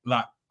crazy-ish?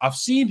 Like I've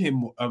seen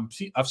him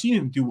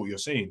do what you're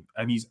saying,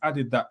 and he's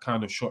added that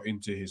kind of shot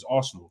into his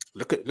arsenal.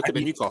 Look at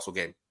the Newcastle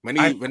game when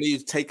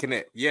he's taking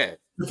it. Yeah.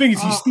 The thing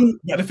is, he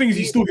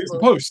still hits the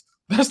post.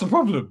 That's the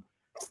problem.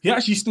 He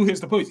actually still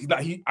hits the post.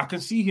 I can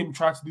see him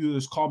try to do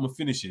those calmer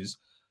finishes,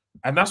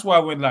 and that's why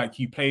when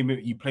you play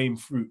him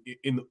through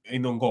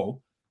in on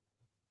goal,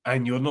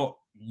 and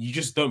you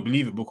just don't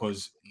believe it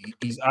because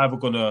he's either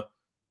gonna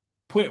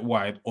put it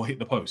wide or hit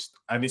the post,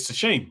 and it's a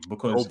shame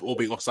because or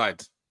be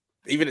offside.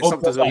 Even if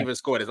sometimes he'll even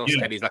score, it's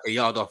offside. He's like a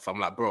yard off. I'm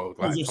like, bro,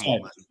 come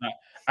on, man.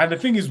 And the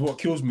thing is, what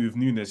kills me with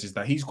Nunes is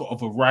that he's got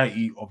a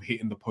variety of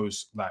hitting the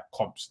post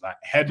comps, like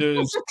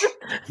headers,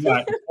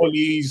 like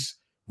volleys.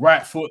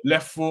 Right foot,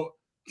 left foot,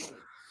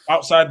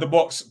 outside the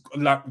box,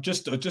 like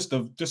just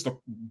a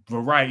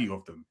variety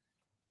of them,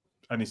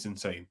 and it's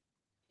insane.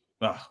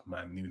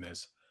 Man,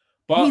 Nunes.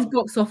 But he's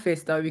box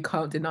office though. We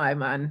can't deny,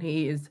 man.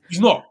 He is.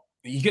 He's not.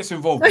 He gets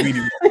involved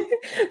really well.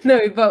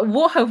 No, but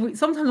what have we?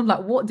 Sometimes I'm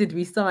like, what did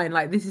we sign?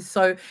 Like, this is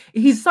so.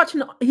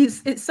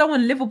 It's so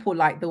on Liverpool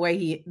like the way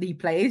he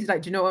plays.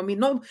 Like, do you know what I mean?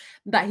 Not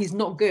that he's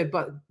not good,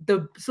 but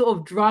the sort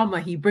of drama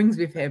he brings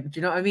with him. Do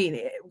you know what I mean?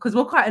 Because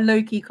we're quite a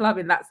low key club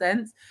in that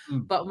sense.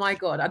 But my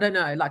God, I don't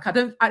know. Like, I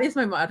don't at this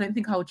moment. I don't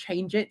think I'll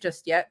change it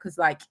just yet because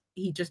like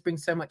he just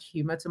brings so much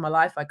humor to my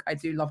life. Like, I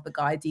do love the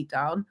guy deep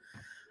down.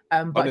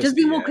 But honestly, just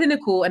be more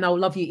clinical, and I'll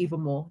love you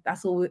even more.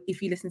 That's all.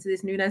 If you listen to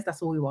this, Nunes,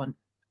 that's all we want.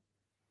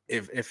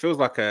 It feels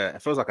like a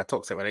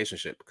toxic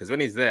relationship because when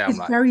he's there, it's I'm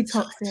like, very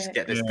toxic. Just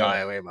get this guy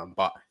away, man.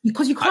 But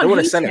because you can't, I don't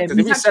want to sell him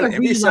because if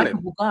we sell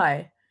him,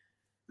 guy.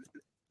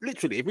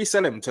 Literally, if we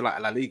sell him to like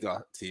a La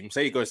Liga team,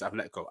 say he goes to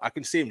Atletico, I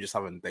can see him just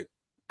having the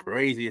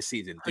craziest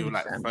season, doing 100%.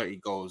 Like 30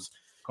 goals.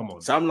 Come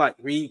on. So I'm like,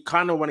 we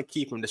kind of want to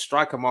keep him. The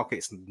striker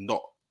market's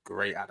not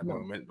great at the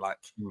moment. Like,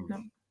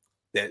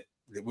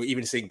 we're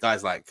even seeing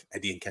guys like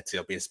Eddie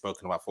Nketiah being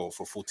spoken about for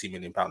 £14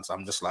 million.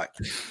 I'm just like,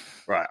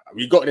 right,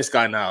 we got this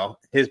guy now.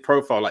 His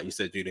profile, like you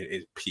said, Julian,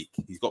 is peak.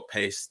 He's got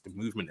pace. The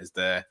movement is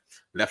there.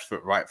 Left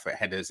foot, right foot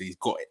headers. He's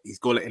got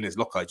it in his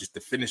locker. Just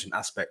the finishing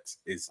aspect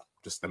is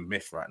just a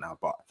myth right now.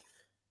 But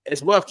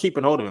it's worth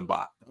keeping hold of him.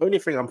 But the only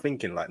thing I'm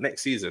thinking, like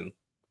next season,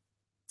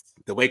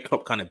 the way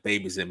Klopp kind of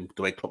babies him,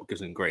 the way Klopp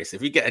gives him grace.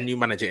 If we get a new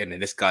manager in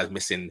and this guy's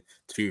missing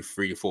 2,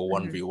 3, 4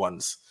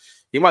 1v1s.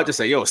 He might just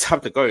say, "Yo, it's time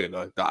to go." You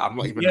know, I'm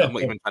not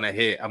even trying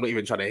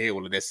to hear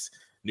all of this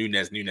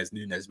Nunes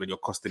when you're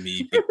costing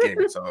me big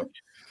games. So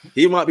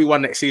he might be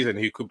one next season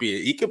who could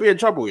be in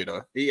trouble. You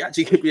know, he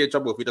actually could be in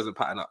trouble if he doesn't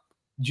pattern up.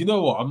 Do you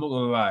know what? I'm not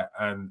gonna lie,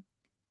 and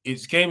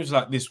it's games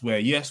like this where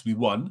yes, we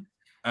won,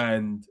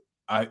 and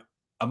I'm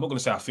not gonna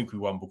say I think we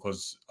won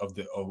because of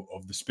the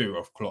spirit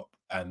of Klopp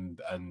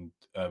and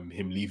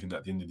him leaving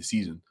at the end of the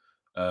season,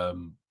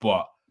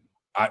 but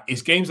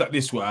it's games like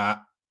this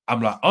where I'm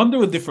like,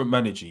 under a different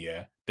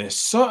manager, there's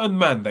certain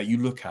man that you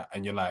look at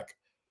and you're like,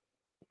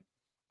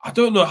 I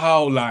don't know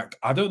how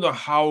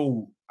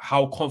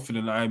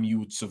confident I am you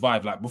would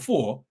survive. Like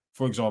before,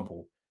 for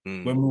example,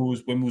 when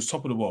we was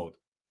top of the world,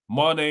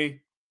 Mane,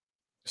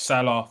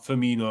 Salah,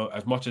 Firmino,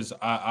 as much as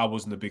I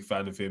wasn't a big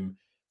fan of him,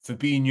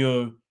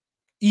 Fabinho,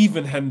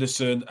 even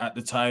Henderson at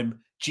the time,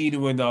 Gino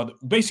Ronaldo,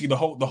 basically the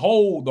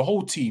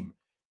whole team,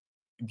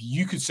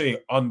 you could say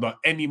under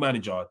any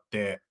manager,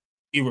 they're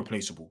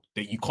irreplaceable.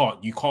 That you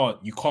can't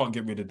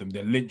get rid of them.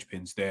 They're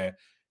linchpins. They're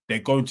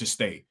going to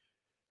stay.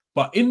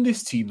 But in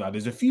this team now,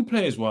 there's a few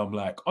players where I'm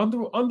like,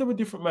 under a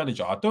different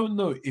manager, I don't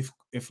know if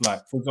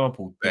like, for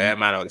example,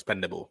 man are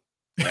expendable.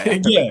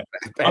 Yeah,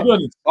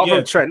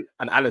 Other Trent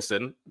and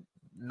Alisson,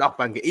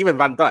 nothing. Even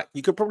Van Dijk,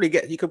 you could probably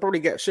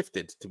get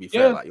shifted. To be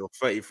fair, like you're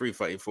 33,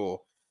 34.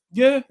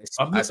 Yeah, it's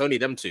only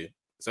them two.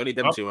 It's only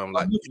them two. I'm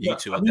like, you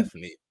two are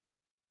definitely.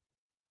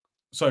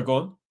 Sorry, go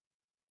on.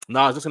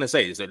 No, I was just going to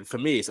say, so for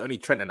me, it's only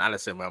Trent and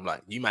Alisson where I'm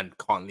like, you man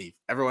can't leave.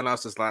 Everyone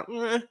else is like,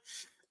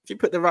 if you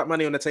put the right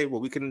money on the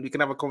table, we can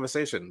have a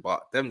conversation.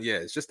 But them,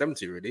 it's just them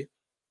two, really.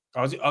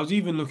 I was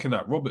even looking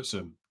at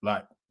Robertson,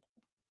 like,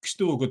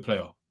 still a good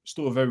player,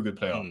 still a very good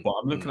player. But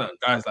I'm looking at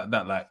guys like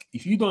that, like,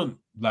 if you don't,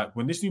 like,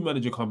 when this new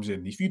manager comes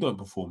in, if you don't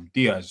perform,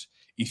 Diaz,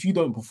 if you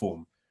don't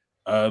perform,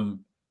 I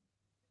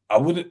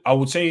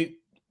would say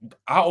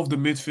out of the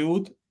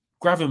midfield,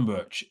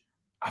 Gravenberch,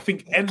 I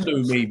think Endo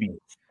maybe.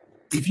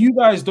 If you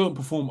guys don't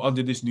perform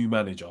under this new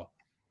manager,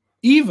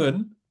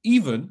 even,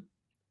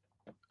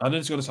 I know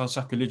it's going to sound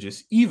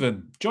sacrilegious,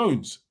 even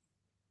Jones,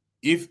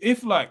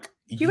 if like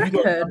you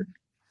don't have,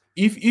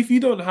 if you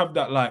don't have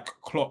that like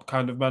Klopp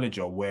kind of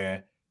manager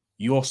where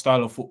your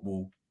style of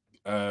football,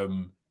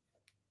 I'm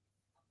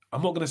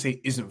not going to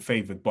say isn't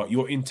favoured, but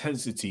your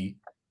intensity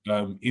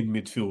in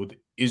midfield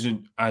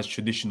isn't as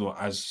traditional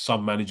as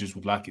some managers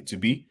would like it to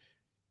be,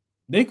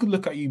 they could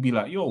look at you and be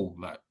like, yo,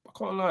 like, I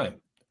can't lie.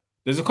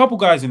 There's a couple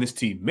guys in this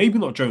team, maybe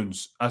not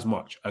Jones as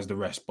much as the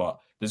rest, but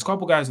there's a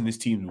couple guys in this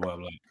team where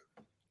I'm like,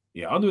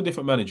 under a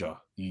different manager.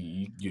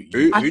 I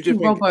think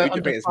Robbo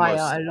under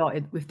fire a lot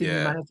with the new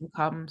manager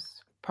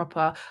comes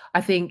proper. I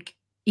think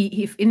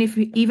even if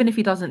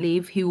he doesn't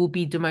leave, he will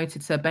be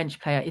demoted to a bench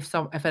player if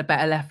a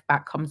better left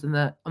back comes on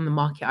the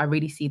market. I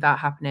really see that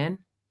happening.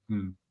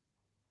 Who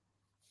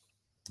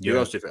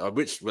else do you think?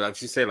 Which would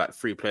actually say like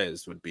 3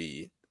 players would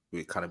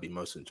kind of be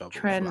most in trouble?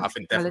 Trent, I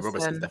think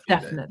Robertson's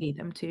definitely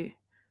them two.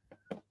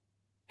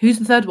 Who's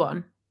the third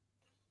one?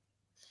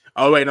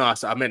 Oh wait, no,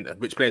 I meant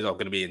which players are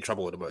going to be in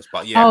trouble the most.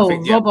 But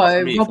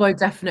Robbo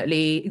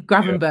definitely.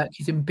 Gravenberch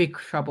is in big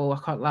trouble. I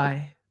can't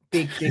lie.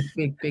 Big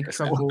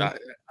trouble.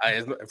 I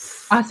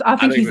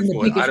think he's in the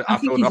biggest. I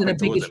think he's in the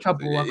biggest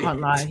trouble. I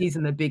can't lie. He's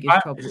in the biggest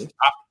trouble.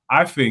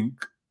 I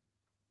think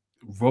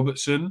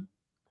Robertson.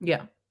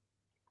 Yeah.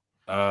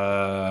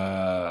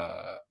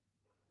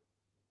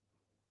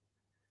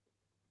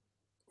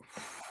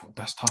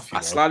 That's tough.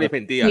 I slightly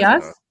think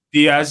Diaz.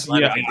 Diaz, I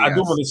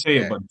don't want to say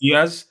it, but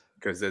Diaz,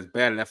 because there's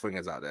bare left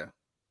wingers out there.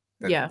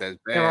 There's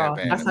bare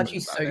that's actually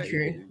so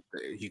true.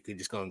 You can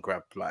just go and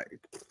grab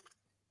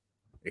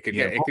it could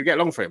get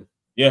long for him.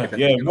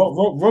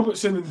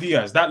 Robertson and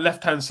Diaz, that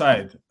left hand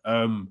side.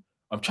 I'm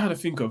trying to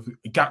think of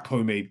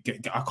Gakpo. Maybe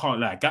I can't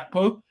lie.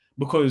 Gakpo,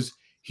 because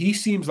he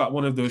seems like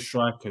one of those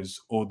strikers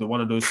or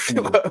one of those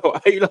forwards. Why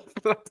are you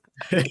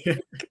laughing?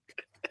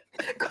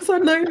 Because I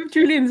know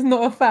Julian's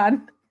not a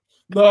fan.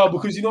 No,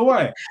 because you know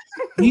why?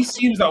 He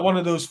seems like one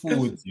of those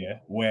forwards, yeah,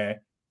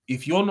 where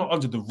if you're not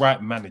under the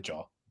right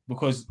manager,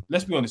 because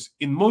let's be honest,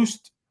 in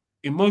most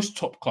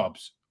top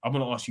clubs, I'm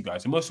going to ask you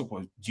guys, in most top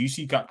clubs, do you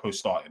see Gakpo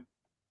starting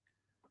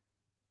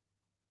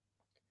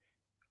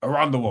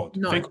around the world?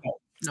 No. Think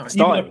No.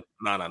 Starting?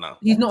 No.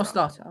 He's not a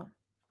starter.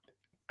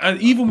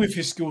 And even with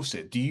his skill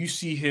set, do you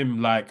see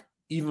him like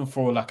even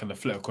for like an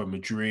Atletico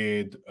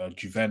Madrid,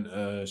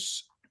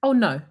 Juventus? Oh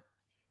no.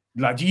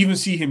 Like, do you even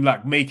see him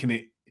like making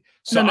it?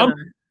 So No.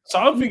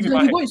 I'm thinking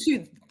he won't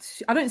suit.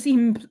 I don't see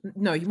him.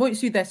 No, he won't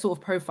suit their sort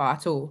of profile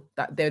at all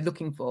that they're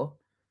looking for.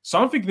 So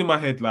I'm thinking in my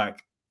head,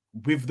 like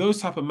with those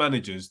type of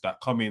managers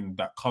that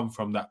come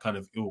from that kind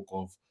of ilk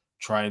of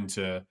trying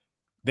to,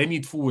 they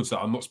need forwards that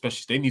are not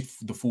specialists. They need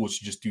the forwards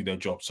to just do their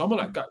job. Someone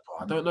like that,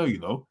 I don't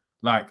know,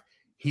 like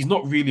he's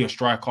not really a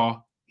striker.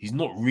 He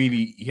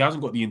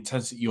hasn't got the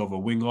intensity of a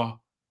winger.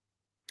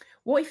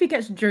 What if he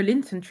gets Joe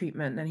Linton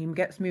treatment and he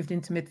gets moved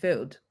into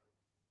midfield?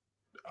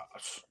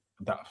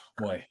 That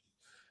boy.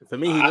 For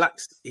me,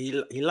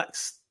 he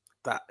lacks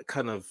that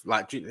kind of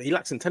like he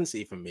lacks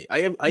intensity. For me,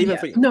 I even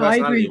think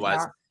personality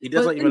wise, he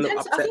doesn't even look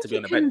upset to be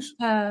on the bench.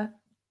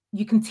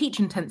 You can teach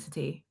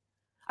intensity.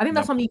 I think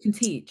that's something you can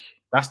teach.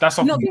 That's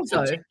something you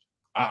can't teach.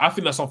 I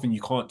think that's something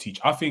you can't teach.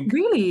 I think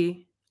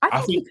really,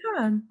 I think you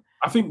can.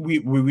 I think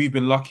we've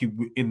been lucky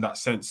in that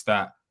sense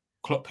that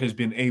Klopp has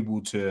been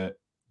able to,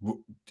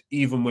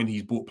 even when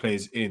he's brought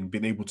players in,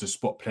 been able to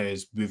spot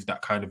players with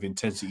that kind of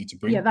intensity to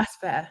bring. Yeah, that's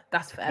fair.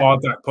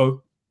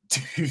 Gakpo,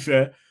 to be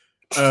fair.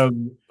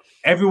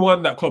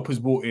 Everyone that Klopp has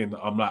brought in,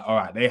 I'm like, all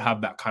right, they have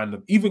that kind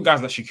of, even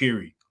guys like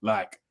Shaqiri,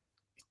 like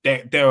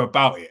they're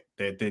about it.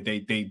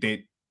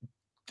 They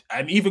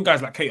and even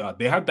guys like Keita,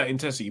 they had that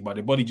intensity, but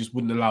their body just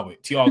wouldn't allow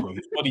it. Thiago,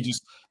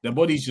 their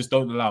bodies just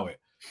don't allow it.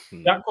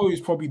 Gakpo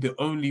is probably the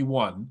only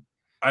one,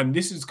 and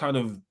this is kind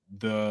of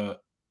the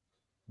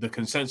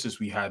consensus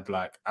we had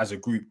like as a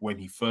group when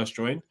he first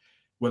joined.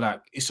 We're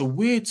like, it's a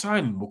weird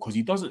signing because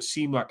he doesn't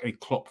seem like a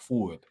Klopp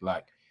forward.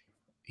 Like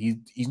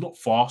he's not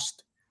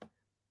fast.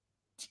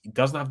 He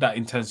doesn't have that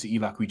intensity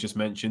like we just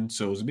mentioned.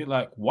 So it was a bit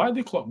like, why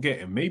did Klopp get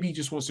him? Maybe he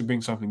just wants to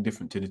bring something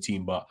different to the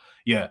team. But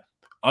yeah,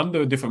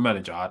 under a different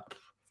manager,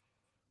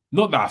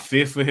 not that I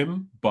fear for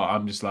him, but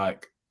I'm just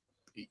like,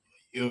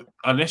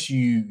 unless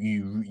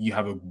you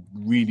have a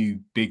really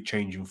big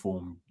change in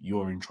form,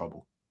 you're in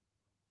trouble.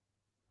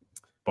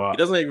 But he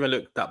doesn't even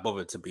look that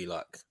bothered to be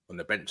like on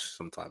the bench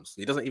sometimes.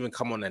 He doesn't even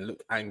come on and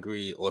look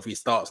angry, or if he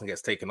starts and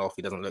gets taken off,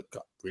 he doesn't look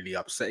really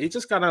upset. He's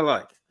just kind of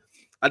like,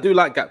 I do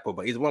like Gakpo,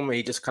 but he's one where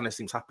he just kind of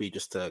seems happy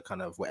just to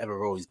kind of whatever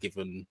role he's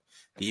given.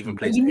 He even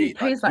plays you need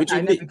players like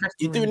that.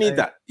 You do need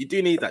that. You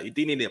do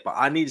need it. But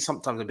I need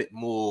sometimes a bit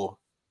more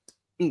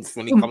oomph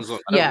when he comes on.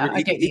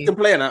 He can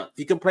play enough.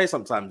 He can play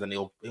sometimes, and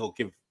he'll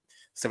give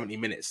 70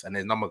 minutes, and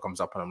his number comes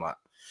up, and I'm like,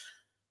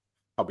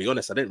 I'll be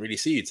honest, I didn't really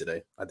see you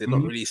today. I did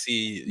not really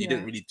see you.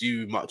 Didn't really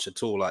do much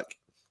at all. Like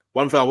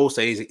one thing I will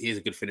say is he's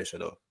a good finisher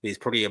though. He's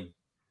probably a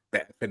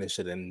better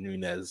finisher than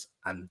Nunez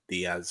and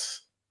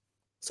Diaz.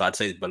 So I'd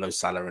say he's below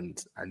Salah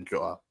and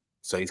Jota.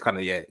 So he's kind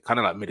of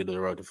like middle of the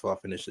road for our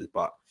finishers.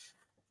 But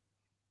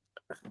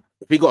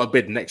if we got a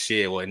bid next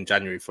year or in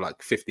January for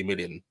like 50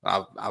 million,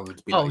 I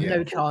would be like,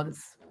 no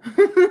chance.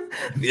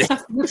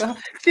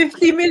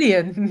 50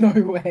 million? No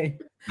way.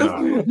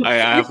 No, I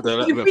have to.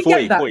 If we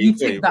get that, you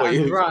take that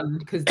and run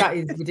because that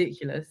is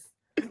ridiculous.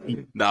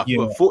 Even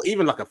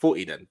like a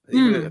 40 then.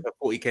 Even if a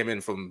 40 came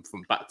in from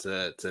back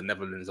to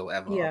Netherlands or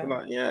whatever, I'd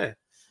be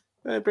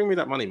like, bring me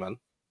that money, man.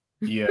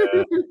 Yeah,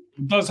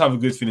 he does have a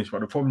good finish,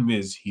 but the problem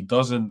is he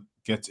doesn't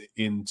get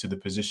into the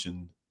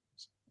position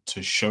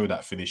to show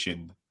that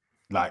finishing.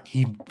 Like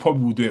he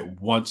probably will do it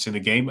once in a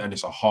game, and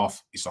it's a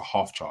half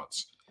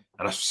chance,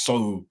 and that's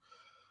so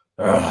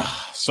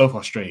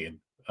frustrating.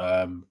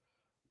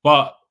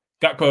 But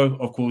Gakpo,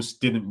 of course,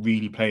 didn't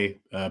really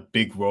play a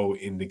big role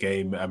in the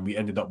game, and we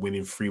ended up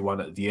winning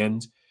 3-1 at the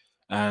end.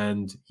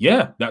 And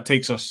yeah, that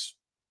keeps us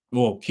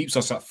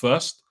at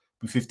first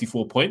with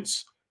 54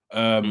 points.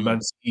 Man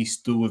City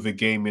still with a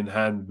game in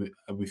hand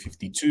with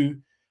 52,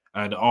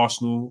 and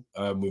Arsenal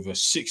with a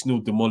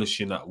 6-0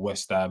 demolishing at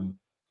West Ham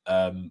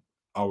are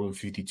on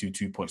 52,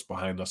 2 points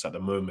behind us at the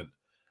moment.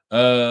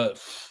 I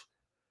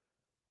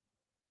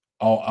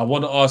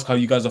want to ask how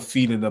you guys are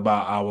feeling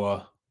about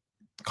our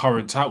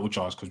current title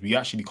charge, because we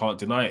actually can't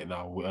deny it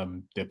now.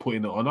 They're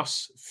putting it on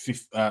us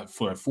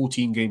for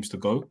 14 games to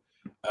go.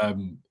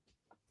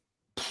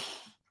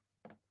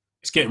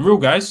 It's getting real,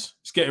 guys.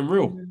 It's getting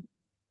real.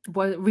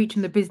 We're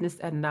reaching the business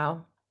end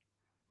now,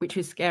 which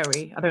is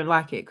scary. I don't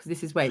like it because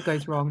this is where it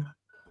goes wrong.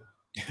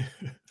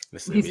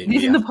 This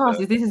in the past,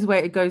 this is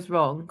where it goes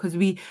wrong because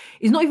it's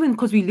not even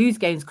because we lose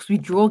games, because we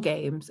draw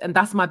games, and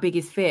that's my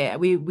biggest fear.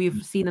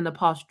 We've seen in the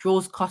past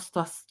draws cost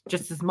us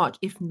just as much,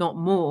 if not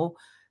more,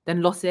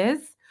 than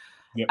losses.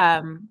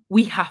 Yep.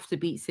 We have to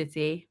beat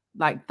City.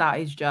 Like that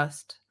is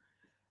just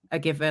a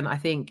given. I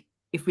think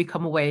if we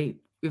come away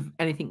with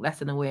anything less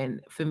than a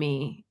win, for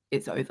me,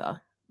 it's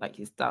over. Like,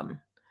 it's done.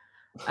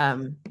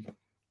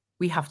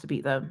 We have to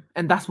beat them,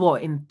 and that's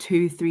what in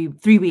 3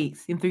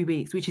 weeks. In 3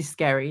 weeks, which is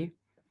scary.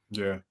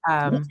 Yeah.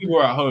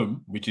 We're at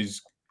home, which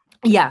is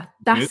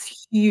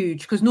that's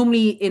huge, because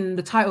normally in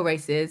the title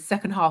races,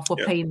 second half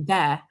we're playing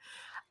there.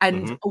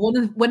 And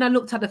when I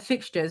looked at the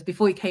fixtures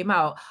before it came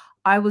out,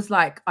 I was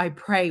like, I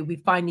pray we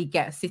finally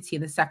get a City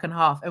in the second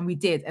half, and we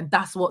did. And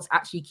that's what's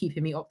actually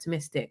keeping me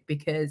optimistic,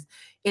 because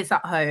it's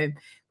at home.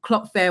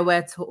 Klopp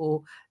Fairwear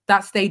Tour,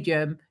 that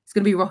stadium, it's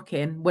going to be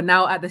rocking. We're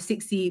now at the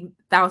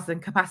 60,000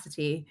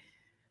 capacity.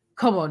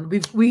 Come on,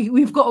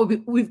 we've got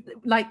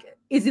to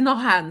it's in our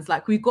hands.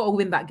 Like, we've got to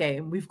win that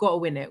game. We've got to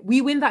win it.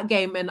 We win that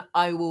game, and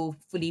I will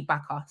fully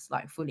back us,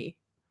 like fully.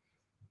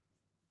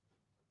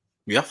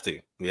 We have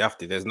to.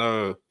 There's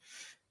no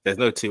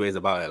two ways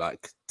about it.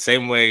 Like,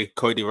 same way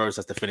Cody Rhodes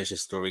has to finish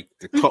his story.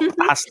 The Klopp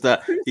has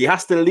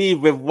to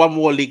leave with one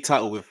more league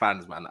title with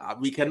fans, man.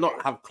 We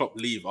cannot have Klopp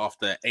leave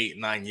after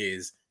 8-9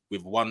 years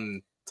with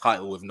one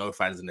title with no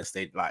fans in the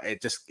stadium. Like,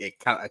 it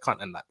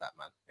can't end like that,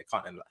 man. It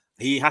can't end like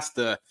that. He has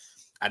to.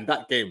 And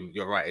that game,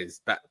 you're right, is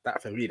that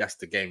for me, that's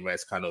the game where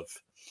it's kind of,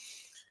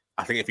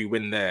 I think if we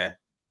win there,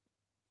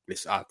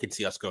 I can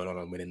see us going on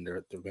and winning the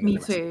rest of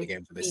the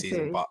game for this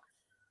season. But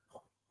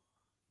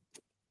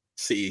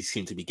City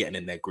seem to be getting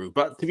in their groove.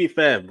 But to be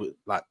fair,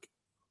 like,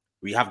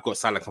 we have got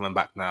Salah coming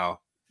back now.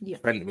 Yeah.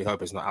 Brent, we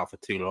hope it's not out for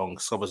too long.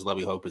 Szoboszlai,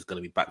 we hope is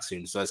going to be back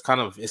soon. So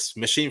it's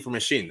machine for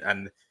machine.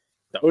 And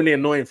the only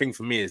annoying thing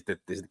for me is the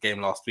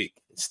game last week.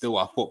 It's still,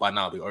 I thought by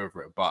now I'll be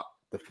over it. But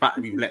the fact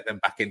we've let them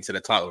back into the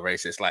title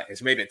race, it's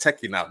made it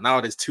techie now. Now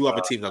there's two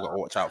other teams I've got to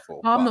watch out for.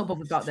 I'm not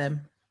bothered about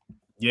them.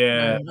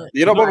 Yeah. No,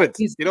 you're not bothered.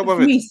 You're not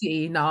bothered.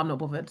 No, I'm not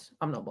bothered.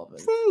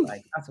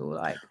 Like, that's all.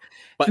 Like,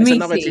 but it's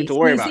another team to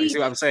worry about. You see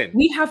what I'm saying?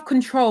 We have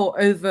control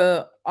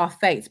over our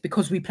fates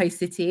because we play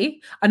City.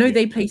 I know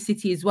they play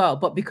City as well,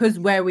 but because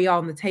where we are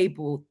on the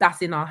table,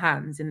 that's in our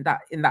hands in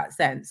that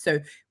sense. So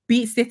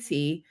beat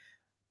City,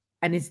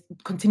 and it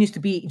continues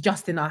to be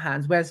just in our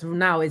hands. Whereas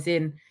now is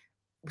in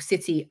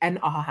City and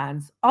our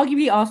hands,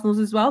 arguably Arsenal's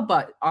as well,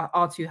 but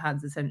our two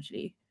hands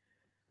essentially.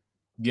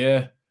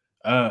 Yeah,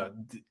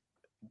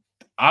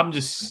 I'm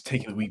just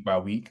taking it week by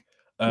week.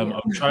 I'm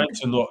trying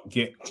to not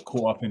get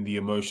caught up in the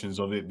emotions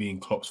of it being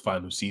Klopp's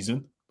final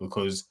season,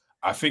 because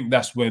I think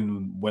that's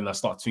when I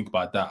start to think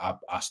about that,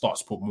 I start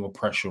to put more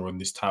pressure on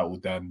this title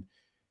than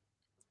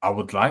I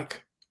would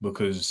like,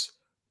 because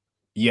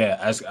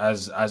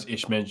as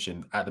Ish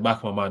mentioned, at the back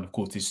of my mind, of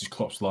course, this is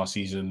Klopp's last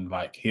season.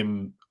 Like,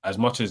 him, as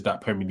much as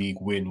that Premier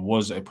League win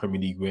was a Premier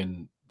League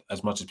win,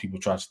 as much as people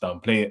try to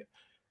downplay it,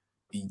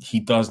 he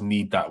does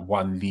need that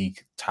one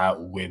league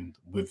title win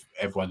with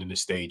everyone in the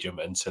stadium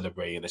and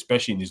celebrating,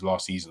 especially in his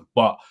last season.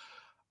 But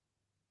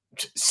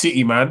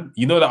City, man,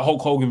 you know that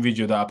Hulk Hogan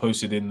video that I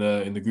posted in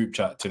the group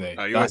chat today?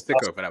 Oh, you're a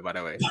sticker for that, by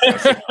the way.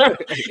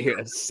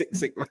 Yeah,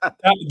 sick man.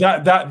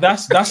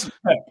 That's Pep.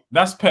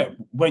 That's Pep.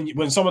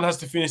 When someone has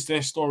to finish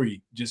their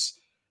story,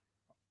 just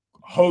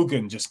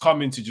Hogan just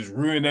come in to just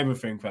ruin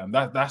everything, fam.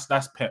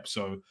 That's Pep.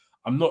 So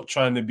I'm not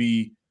trying to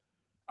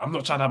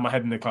have my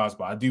head in the clouds,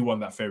 but I do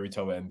want that fairy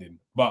tale ending.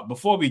 But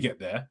before we get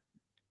there,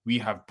 we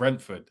have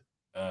Brentford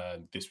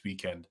this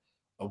weekend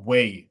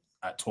away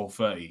at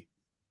 12:30.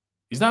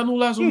 Is that an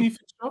all eyes on me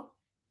fixture?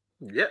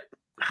 Yep.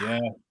 Yeah,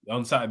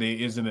 on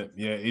Saturday, isn't it?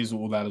 Yeah, it is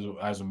all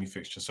eyes on me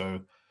fixture. So,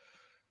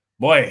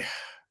 boy,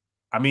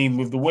 I mean,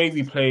 with the way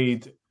we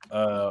played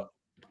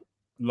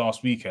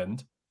last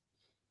weekend,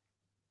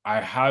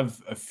 I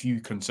have a few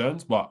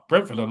concerns, but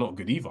Brentford are not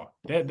good either.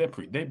 They've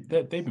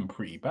been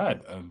pretty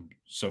bad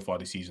so far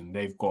this season.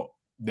 They're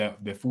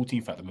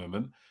 14th at the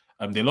moment.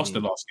 They lost the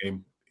last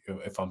game,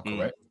 if I'm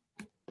correct.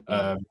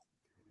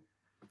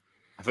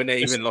 I think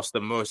they even lost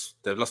the most.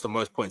 They've lost the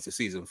most points this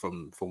season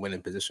from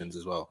winning positions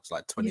as well. It's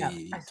like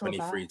 20,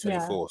 23,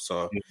 24.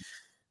 So,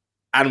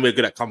 and we're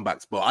good at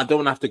comebacks. But I don't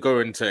want to have to go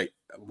into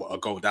a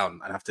goal down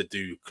and have to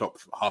do Klopp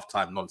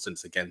halftime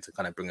nonsense again to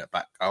kind of bring it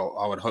back.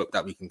 I would hope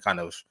that we can kind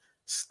of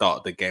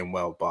start the game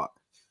well, but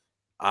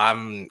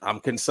I'm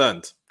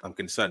concerned.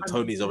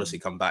 Tony's obviously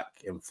come back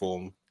in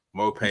form.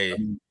 Mope,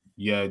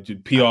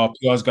 dude,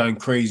 PR's going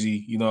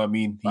crazy. You know what I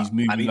mean? He's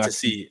moving. I need to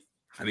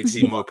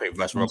see Mope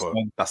versus Robbo.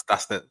 That's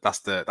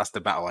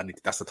the battle.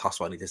 That's the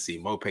tussle I need to see.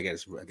 Mope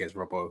against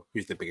Robbo,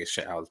 who's the biggest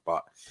shithouse,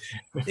 but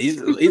he's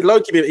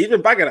low key. He's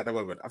been bagging at the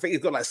moment. I think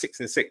he's got like 6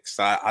 and 6.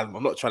 So I'm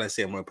not trying to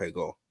see a Mope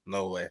go.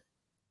 No way.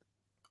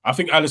 I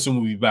think Alisson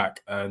will be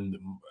back, and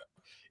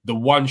the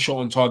one shot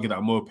on target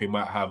that Mope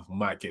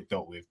might get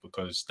dealt with,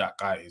 because that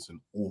guy is an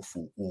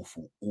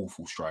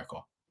awful striker.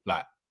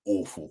 Like,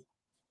 awful.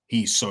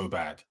 He's so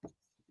bad.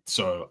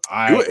 So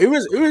Who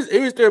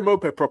was doing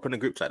Mope prop in the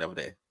group chat the other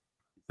day?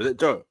 Was it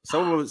Joe?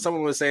 Someone was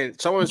trying to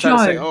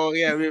say, "Oh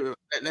yeah,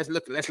 let's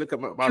look at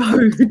my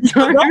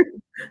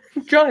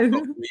Joe.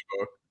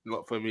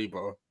 Not for me,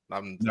 bro.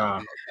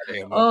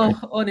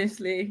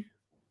 Honestly,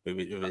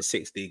 with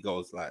 60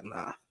 goals, like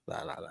nah,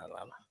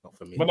 not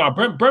for me. But now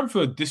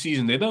Brentford this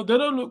season, they don't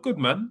look good,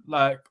 man.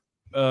 Like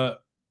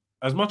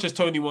as much as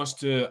Tony wants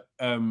to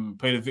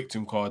play the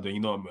victim card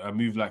and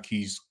move like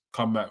he's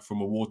come back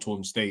from a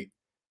war-torn state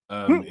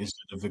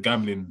instead of a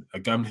gambling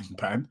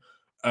ban,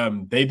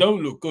 they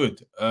don't look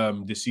good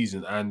this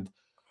season, and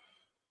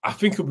I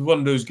think it'll be one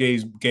of those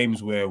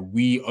games where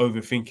we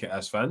overthink it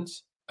as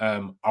fans.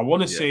 I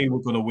want to say we're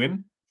going to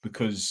win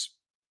because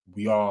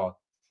we are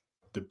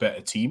the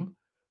better team,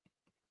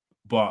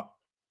 but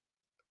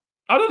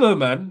I don't know,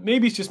 man.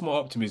 Maybe it's just my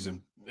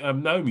optimism.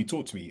 Naomi,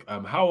 talk to me.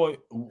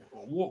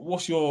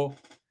 What's your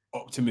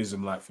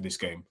optimism like for this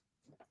game?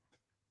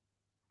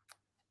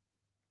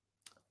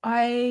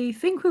 I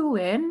think we'll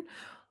win,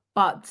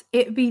 but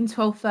it being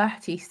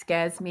 12:30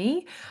 scares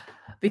me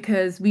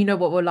because we know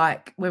what we're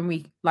like when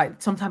we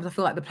sometimes I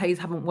feel like the players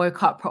haven't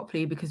woke up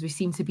properly because we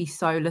seem to be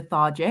so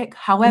lethargic.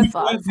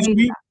 However,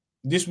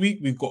 this week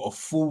we've got a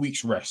full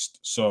week's rest.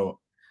 So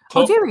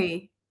do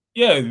we?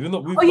 Yeah,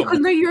 because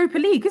no Europa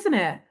League, isn't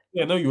it?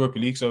 Yeah, no Europa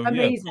League. So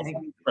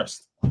amazing.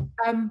 Rest.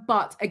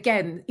 But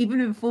again, even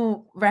in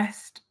full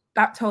rest,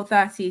 that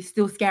 12:30 is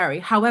still scary.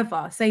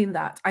 However, saying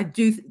that, I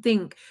do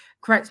think,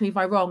 correct me if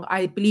I'm wrong,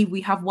 I believe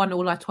we have won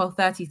all our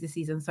 12:30s this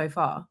season so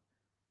far.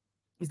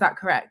 Is that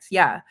correct?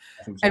 Yeah.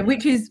 So, and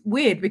which is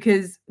weird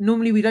because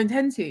normally we don't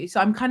tend to. So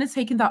I'm kind of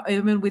taking that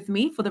omen with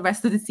me for the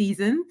rest of the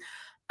season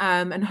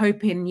and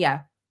hoping,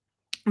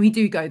 we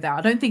do go there.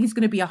 I don't think it's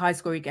going to be a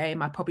high-scoring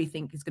game. I probably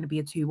think it's going to be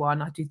a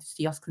 2-1. I do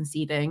see us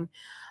conceding.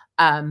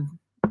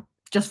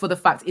 Just for the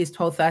fact it's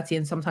 12:30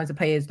 and sometimes the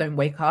players don't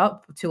wake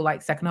up till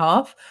like second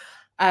half.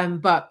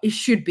 But it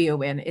should be a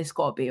win. It's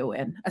got to be a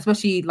win,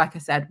 especially, like I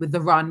said, with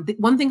the run.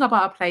 One thing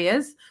about our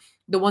players,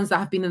 the ones that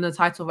have been in the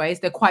title race,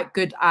 they're quite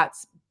good at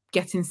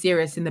getting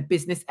serious in the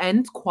business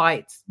end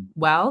quite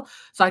well.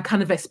 So I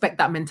kind of expect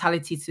that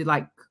mentality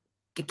to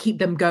keep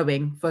them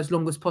going for as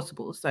long as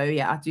possible. So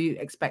yeah, I do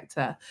expect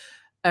a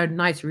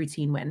nice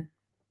routine win.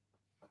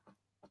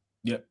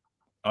 Yep,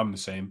 I'm the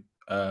same.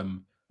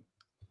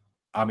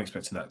 I'm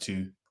expecting that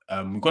too.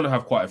 We're going to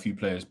have quite a few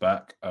players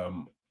back.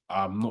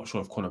 I'm not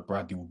sure if Conor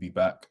Bradley will be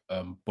back,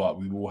 but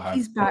we will have.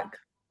 He's back.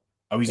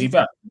 Oh, is he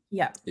back?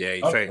 Yeah. Yeah,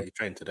 he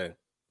trained today.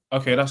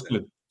 Okay, that's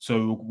good.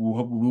 So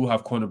we'll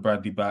have Conor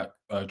Bradley back.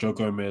 Joe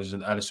Gomez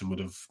and Alisson would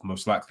have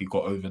most likely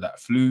got over that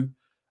flu.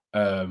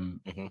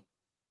 Kanate,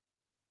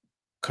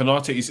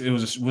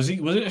 was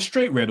it a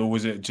straight red or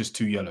was it just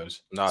 2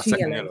 yellows? No,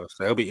 second yellow.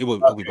 So he'll be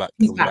back.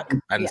 He'll be back.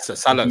 And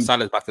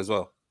Salah's back as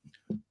well.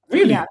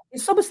 Really? Yeah,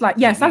 it's almost like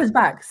Salah's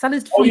back.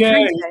 Salah's fully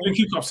trained today. He's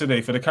kick-ups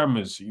today for the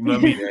cameras. You know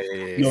what I mean? Yeah.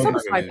 It's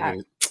almost like that.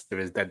 With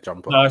his dead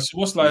jumper. No, so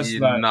what's like?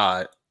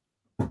 Nah,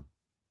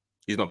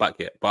 he's not back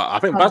yet. But I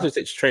think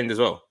Bajcetic trained as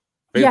well.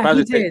 He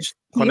did.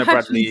 Conor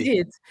Bradley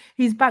did.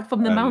 He's back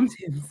from the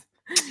mountains.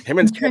 Him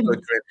and Kevin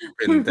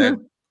been there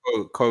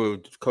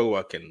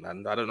co-working,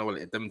 and I don't know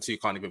what them two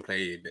can't even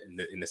play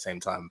in the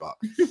same time. But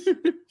I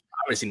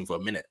haven't seen him for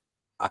a minute.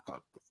 I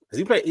can't. Has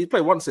he played? He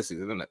played once this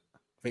season, isn't it?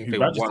 I think he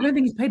played one. I don't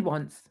think he's played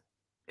once.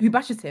 Who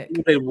Bajcetic?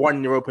 He played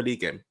one Europa League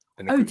game.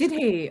 Oh, did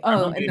he?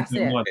 Oh, and that's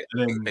it.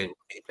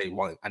 He played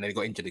one, and then he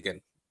got injured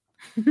again.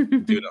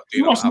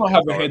 You must not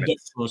have a head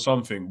doctor or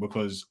something,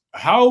 because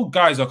how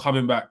guys are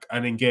coming back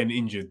and then getting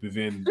injured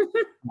within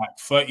like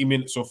 30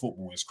 minutes of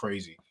football is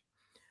crazy.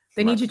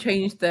 They need to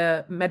change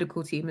the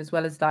medical team as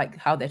well as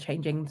how they're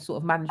changing sort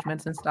of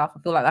management and stuff. I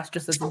feel like that's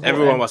just as important.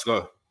 Everyone must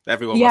go.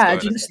 Must go.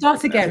 Just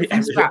start again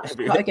from scratch.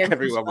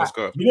 Everyone must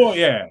go. You know what?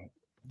 Yeah.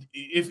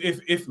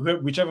 If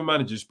whichever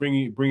manager's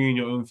bringing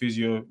your own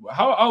physio,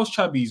 how's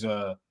Chabi's you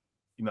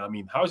know what I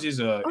mean? How's his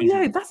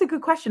yeah, that's a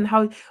good question.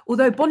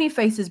 Although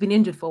Boniface has been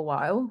injured for a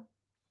while.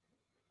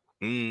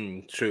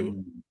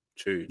 True.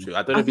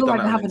 I don't know I if feel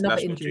like they have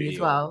another injury as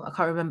well. I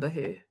can't remember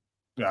who.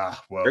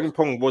 Well,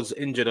 Frimpong was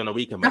injured on a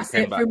weekend, but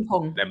came back.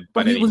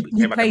 But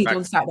he played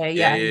on Saturday.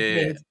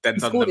 Yeah. Then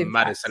done the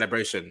maddest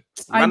celebration.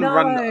 Man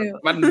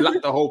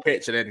lapped the whole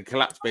pitch and then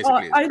collapsed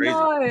basically. I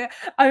know.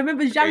 I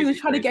remember Xhami was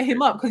trying to get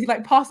him up because he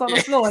passed on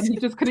the floor and he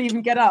just couldn't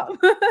even get up.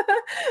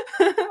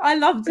 I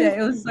loved it.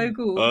 It was so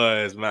cool. Oh,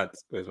 it was mad.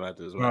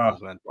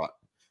 But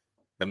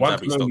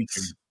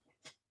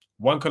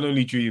one can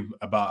only dream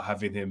about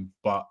having him.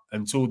 But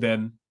until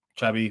then,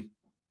 Chabi,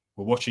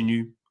 we're watching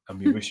you and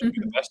we wish you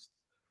the best.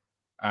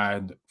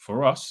 And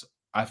for us,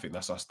 I think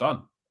that's us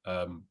done.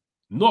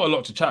 Not a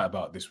lot to chat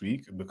about this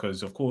week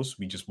because, of course,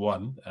 we just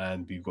won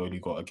and we've only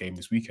got a game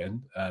this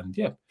weekend. And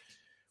yeah,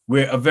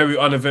 we're a very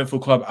uneventful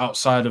club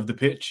outside of the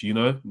pitch,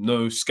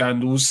 no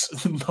scandals,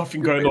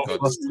 nothing going on.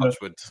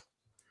 Touchwood.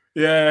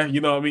 Yeah,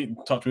 you know what I mean?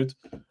 Touchwood.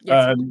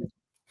 Yes.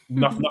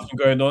 Nothing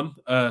going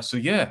on. So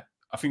yeah,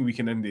 I think we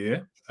can end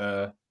it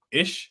here.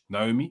 Ish,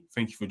 Naomi,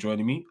 thank you for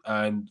joining me.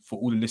 And for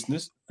all the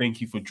listeners,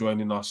 thank you for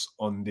joining us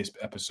on this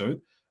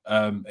episode.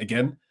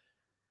 Again,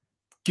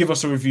 give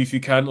us a review if you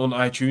can on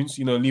iTunes.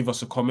 Leave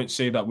us a comment,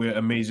 say that we're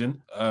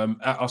amazing.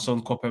 At us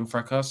on Cop and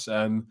Fracas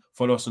and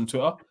follow us on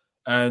Twitter.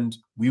 And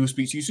we will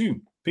speak to you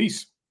soon.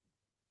 Peace.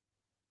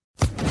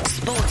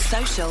 Sports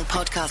Social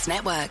Podcast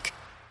Network.